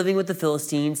still living with the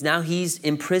Philistines. Now he's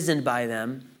imprisoned by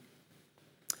them.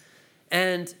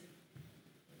 And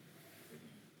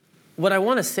what I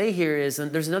want to say here is,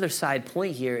 and there's another side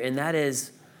point here, and that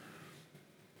is,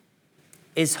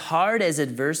 as hard as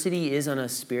adversity is on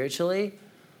us spiritually,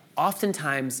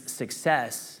 oftentimes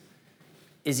success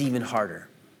is even harder.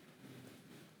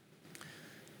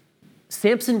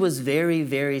 Samson was very,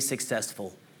 very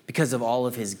successful because of all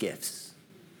of his gifts.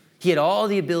 He had all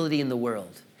the ability in the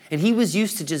world, and he was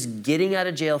used to just getting out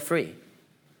of jail free.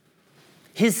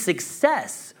 His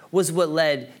success was what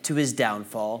led to his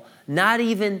downfall, not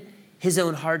even his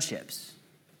own hardships.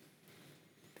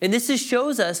 And this just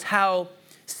shows us how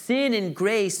sin and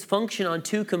grace function on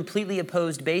two completely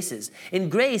opposed bases. In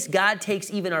grace, God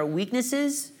takes even our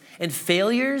weaknesses and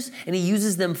failures, and he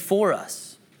uses them for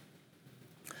us.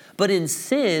 But in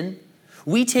sin,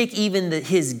 we take even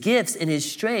his gifts and his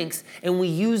strengths, and we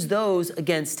use those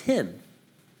against him.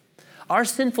 Our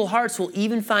sinful hearts will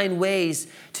even find ways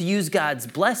to use God's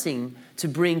blessing to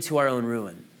bring to our own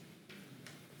ruin.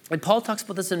 And Paul talks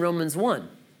about this in Romans 1,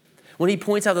 when he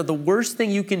points out that the worst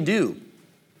thing you can do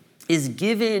is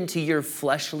give in to your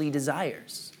fleshly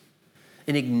desires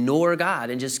and ignore God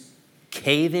and just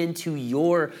cave into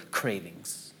your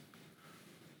cravings.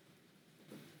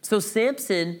 So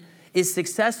Samson is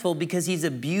successful because he's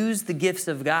abused the gifts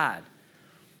of God.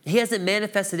 He hasn't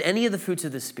manifested any of the fruits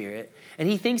of the Spirit, and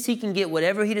he thinks he can get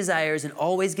whatever he desires and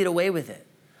always get away with it.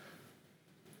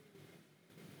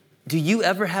 Do you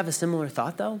ever have a similar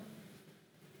thought, though?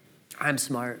 I'm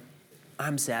smart.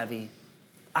 I'm savvy.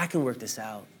 I can work this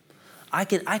out. I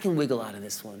can wiggle out of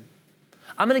this one.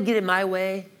 I'm going to get it my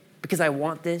way because I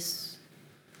want this.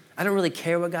 I don't really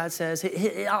care what God says.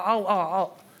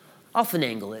 I'll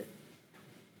finagle it.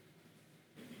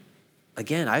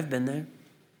 Again, I've been there.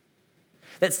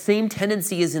 That same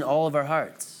tendency is in all of our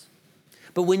hearts.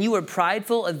 But when you are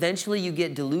prideful, eventually you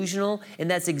get delusional, and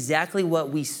that's exactly what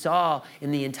we saw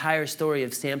in the entire story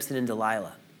of Samson and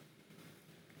Delilah.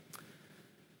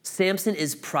 Samson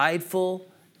is prideful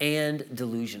and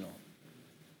delusional.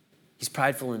 He's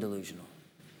prideful and delusional.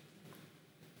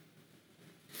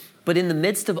 But in the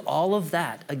midst of all of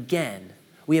that, again,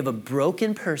 we have a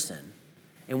broken person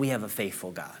and we have a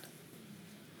faithful God.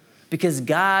 Because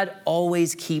God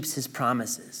always keeps his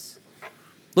promises.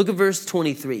 Look at verse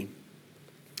 23.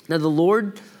 Now the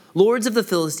lords of the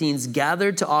Philistines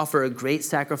gathered to offer a great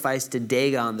sacrifice to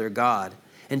Dagon, their god,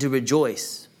 and to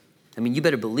rejoice. I mean, you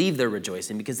better believe they're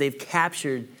rejoicing because they've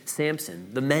captured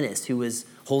Samson, the menace who was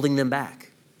holding them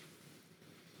back.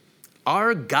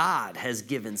 Our God has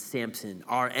given Samson,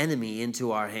 our enemy,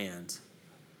 into our hand.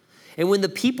 And when the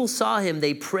people saw him,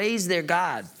 they praised their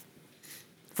God.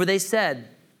 For they said,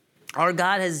 our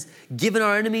God has given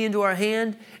our enemy into our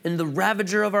hand, and the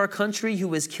ravager of our country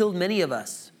who has killed many of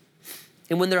us.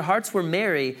 And when their hearts were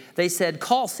merry, they said,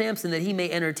 call Samson that he may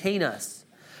entertain us.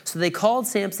 So they called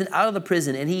Samson out of the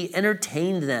prison, and he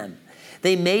entertained them.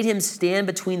 They made him stand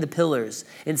between the pillars.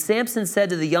 And Samson said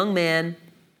to the young man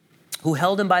who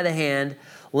held him by the hand,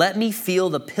 let me feel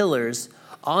the pillars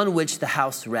on which the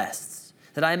house rests,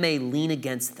 that I may lean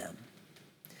against them.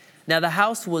 Now the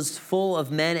house was full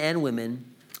of men and women.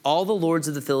 All the lords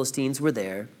of the Philistines were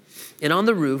there. And on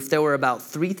the roof there were about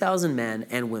 3,000 men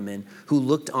and women who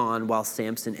looked on while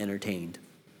Samson entertained.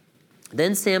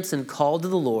 Then Samson called to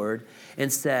the Lord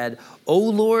and said, O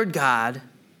Lord God,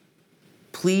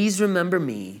 please remember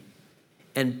me,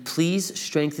 and please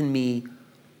strengthen me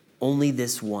only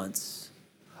this once.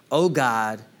 O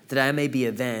God, that I may be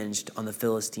avenged on the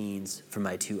Philistines for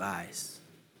my 2 eyes.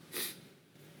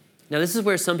 Now this is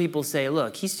where some people say,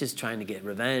 look, he's just trying to get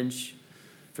revenge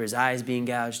for his eyes being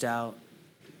gouged out.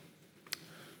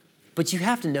 But you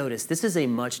have to notice, this is a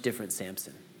much different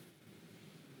Samson.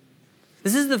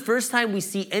 This is the first time we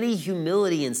see any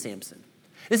humility in Samson.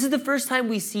 This is the first time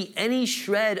we see any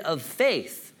shred of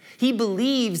faith. He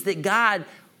believes that God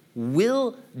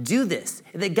will do this,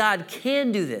 that God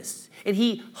can do this. And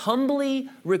he humbly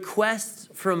requests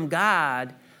from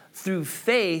God through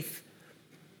faith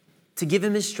to give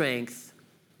him his strength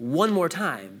one more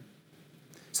time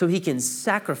so he can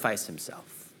sacrifice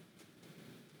himself.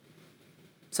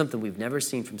 Something we've never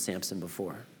seen from Samson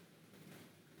before.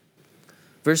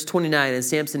 Verse 29, and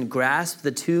Samson grasped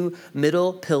the 2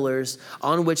 middle pillars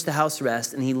on which the house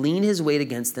rests, and he leaned his weight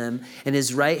against them, and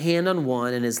his right hand on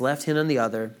one and his left hand on the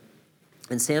other.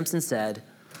 And Samson said,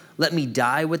 let me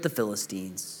die with the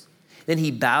Philistines. Then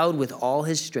he bowed with all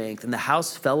his strength, and the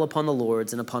house fell upon the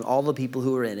lords and upon all the people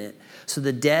who were in it. So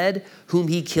the dead whom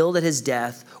he killed at his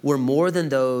death were more than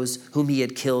those whom he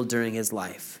had killed during his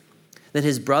life. Then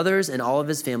his brothers and all of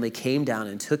his family came down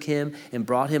and took him and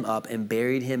brought him up and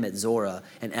buried him at Zorah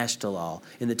and Eshtalol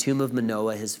in the tomb of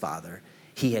Manoah his father.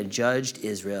 He had judged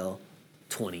Israel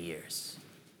 20 years.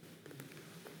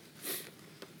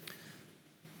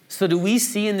 So do we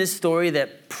see in this story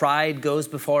that pride goes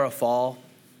before a fall?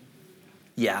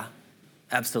 Yeah,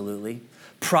 absolutely.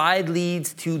 Pride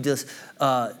leads to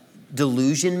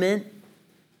delusionment.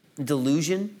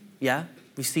 Delusion, yeah,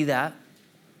 we see that.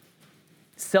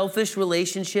 Selfish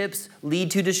relationships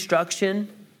lead to destruction.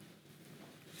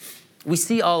 We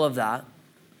see all of that.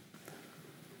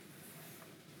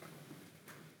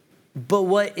 But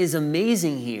what is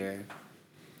amazing here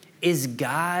is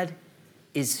God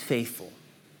is faithful.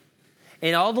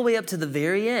 And all the way up to the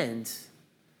very end,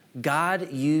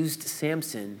 God used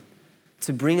Samson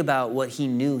to bring about what he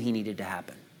knew he needed to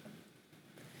happen.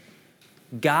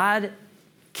 God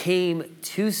came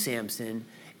to Samson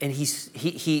and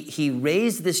he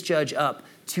raised this judge up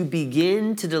to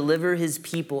begin to deliver his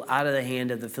people out of the hand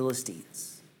of the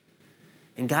Philistines.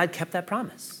 And God kept that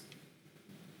promise.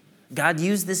 God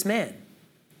used this man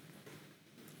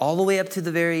all the way up to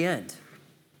the very end.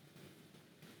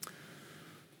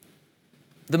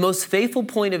 The most faithful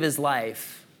point of his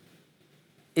life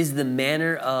is the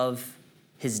manner of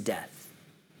his death,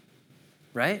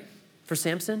 right? For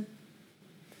Samson.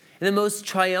 And the most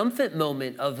triumphant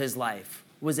moment of his life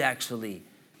was actually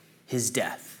his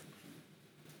death.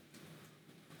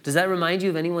 Does that remind you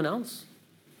of anyone else?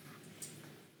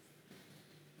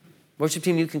 Worship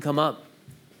team, you can come up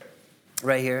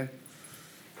right here.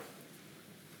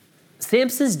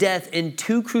 Samson's death in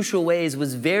 2 crucial ways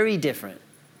was very different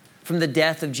from the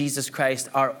death of Jesus Christ,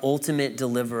 our ultimate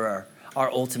deliverer, our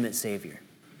ultimate Savior.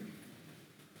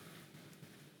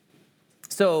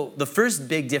 So the first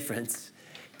big difference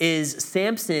is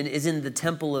Samson is in the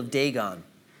temple of Dagon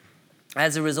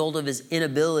as a result of his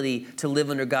inability to live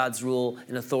under God's rule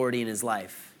and authority in his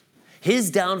life.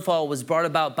 His downfall was brought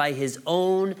about by his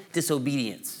own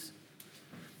disobedience.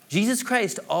 Jesus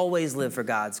Christ always lived for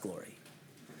God's glory.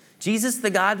 Jesus, the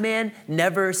God-man,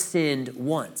 never sinned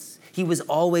once. He was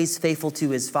always faithful to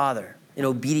his Father and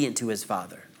obedient to his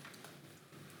Father.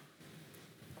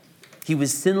 He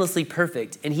was sinlessly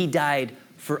perfect, and he died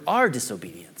for our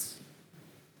disobedience.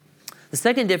 The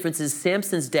second difference is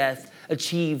Samson's death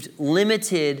achieved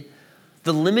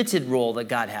the limited role that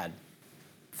God had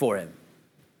for him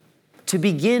to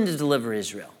begin to deliver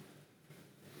Israel.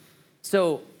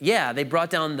 So, yeah, they brought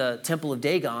down the temple of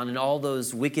Dagon, and all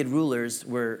those wicked rulers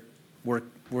were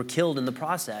killed in the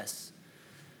process.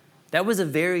 That was a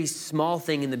very small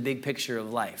thing in the big picture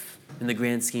of life, in the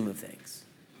grand scheme of things.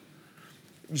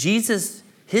 Jesus,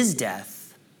 his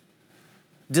death,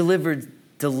 delivered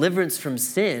deliverance from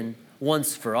sin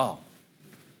once for all.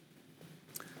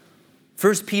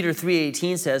 1 Peter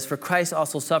 3:18 says, "For Christ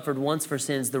also suffered once for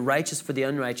sins, the righteous for the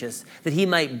unrighteous, that he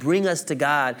might bring us to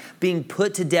God, being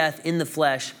put to death in the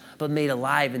flesh, but made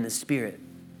alive in the spirit."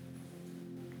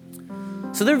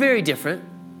 So they're very different.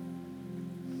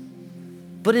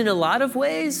 But in a lot of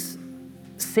ways,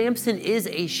 Samson is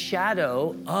a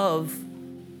shadow of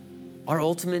our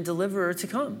ultimate deliverer to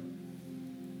come.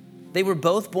 They were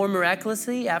both born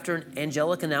miraculously after an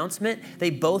angelic announcement. They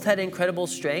both had incredible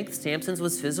strength. Samson's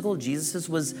was physical. Jesus's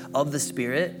was of the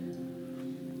Spirit.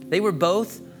 They were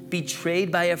both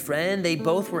betrayed by a friend. They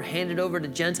both were handed over to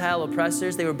Gentile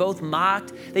oppressors. They were both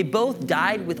mocked. They both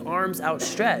died with arms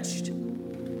outstretched.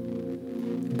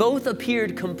 Both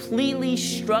appeared completely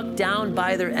struck down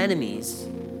by their enemies.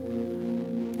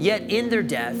 Yet in their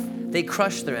death, they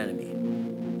crushed their enemy.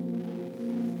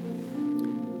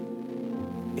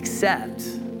 Except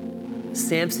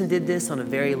Samson did this on a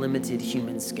very limited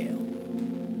human scale.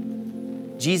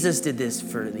 Jesus did this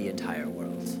for the entire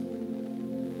world.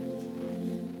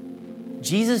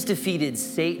 Jesus defeated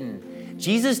Satan.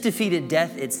 Jesus defeated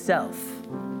death itself.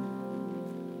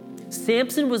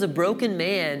 Samson was a broken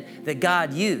man that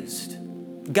God used.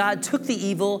 God took the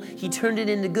evil, he turned it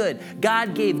into good.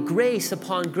 God gave grace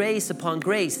upon grace upon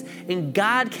grace, and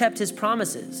God kept his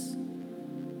promises.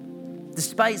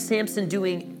 Despite Samson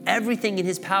doing everything in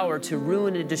his power to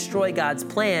ruin and destroy God's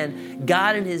plan,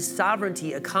 God in his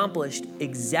sovereignty accomplished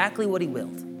exactly what he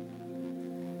willed.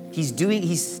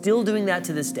 He's still doing that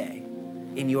to this day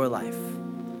in your life.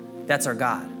 That's our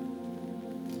God.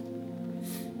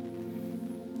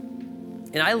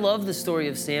 And I love the story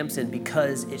of Samson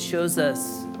because it shows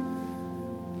us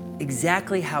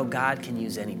exactly how God can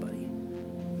use anybody.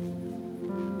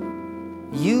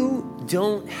 You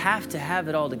don't have to have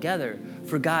it all together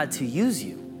for God to use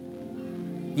you.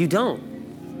 You don't.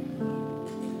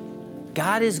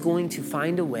 God is going to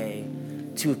find a way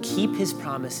to keep his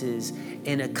promises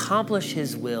and accomplish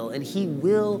his will, and he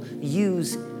will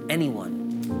use anyone.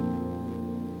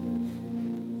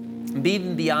 And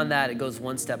even beyond that, it goes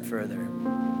one step further.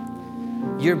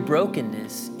 Your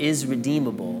brokenness is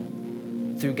redeemable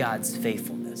through God's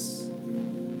faithfulness.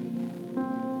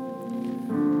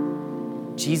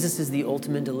 Jesus is the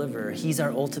ultimate deliverer. He's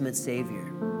our ultimate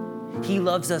savior. He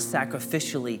loves us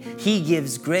sacrificially. He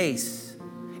gives grace.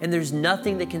 And there's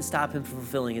nothing that can stop him from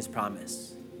fulfilling his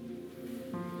promise.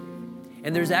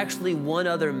 And there's actually one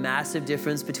other massive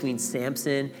difference between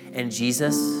Samson and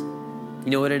Jesus. You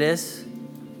know what it is?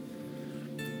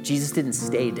 Jesus didn't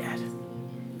stay dead.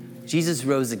 Jesus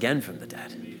rose again from the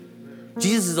dead.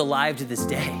 Jesus is alive to this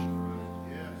day.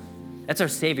 That's our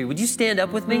Savior. Would you stand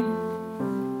up with me?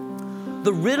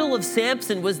 The riddle of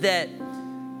Samson was that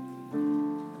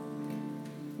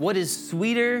what is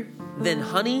sweeter than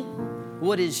honey?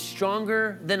 What is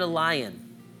stronger than a lion?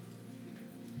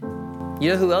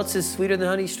 You know who else is sweeter than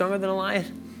honey, stronger than a lion?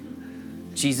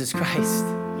 Jesus Christ.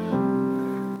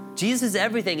 Jesus is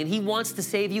everything, and he wants to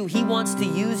save you. He wants to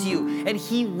use you, and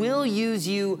he will use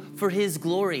you for his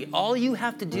glory. All you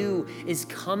have to do is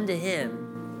come to him,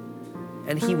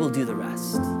 and he will do the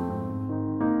rest.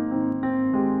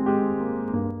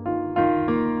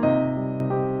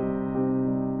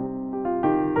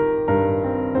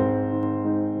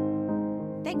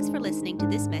 Thanks for listening to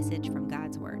this message from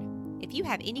God's Word. If you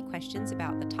have any questions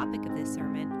about the topic of this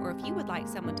sermon, or if you would like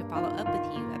someone to follow up with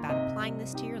you about applying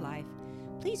this to your life,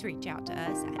 please reach out to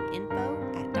us at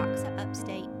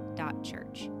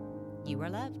info@doxaupstate.church. You are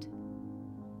loved.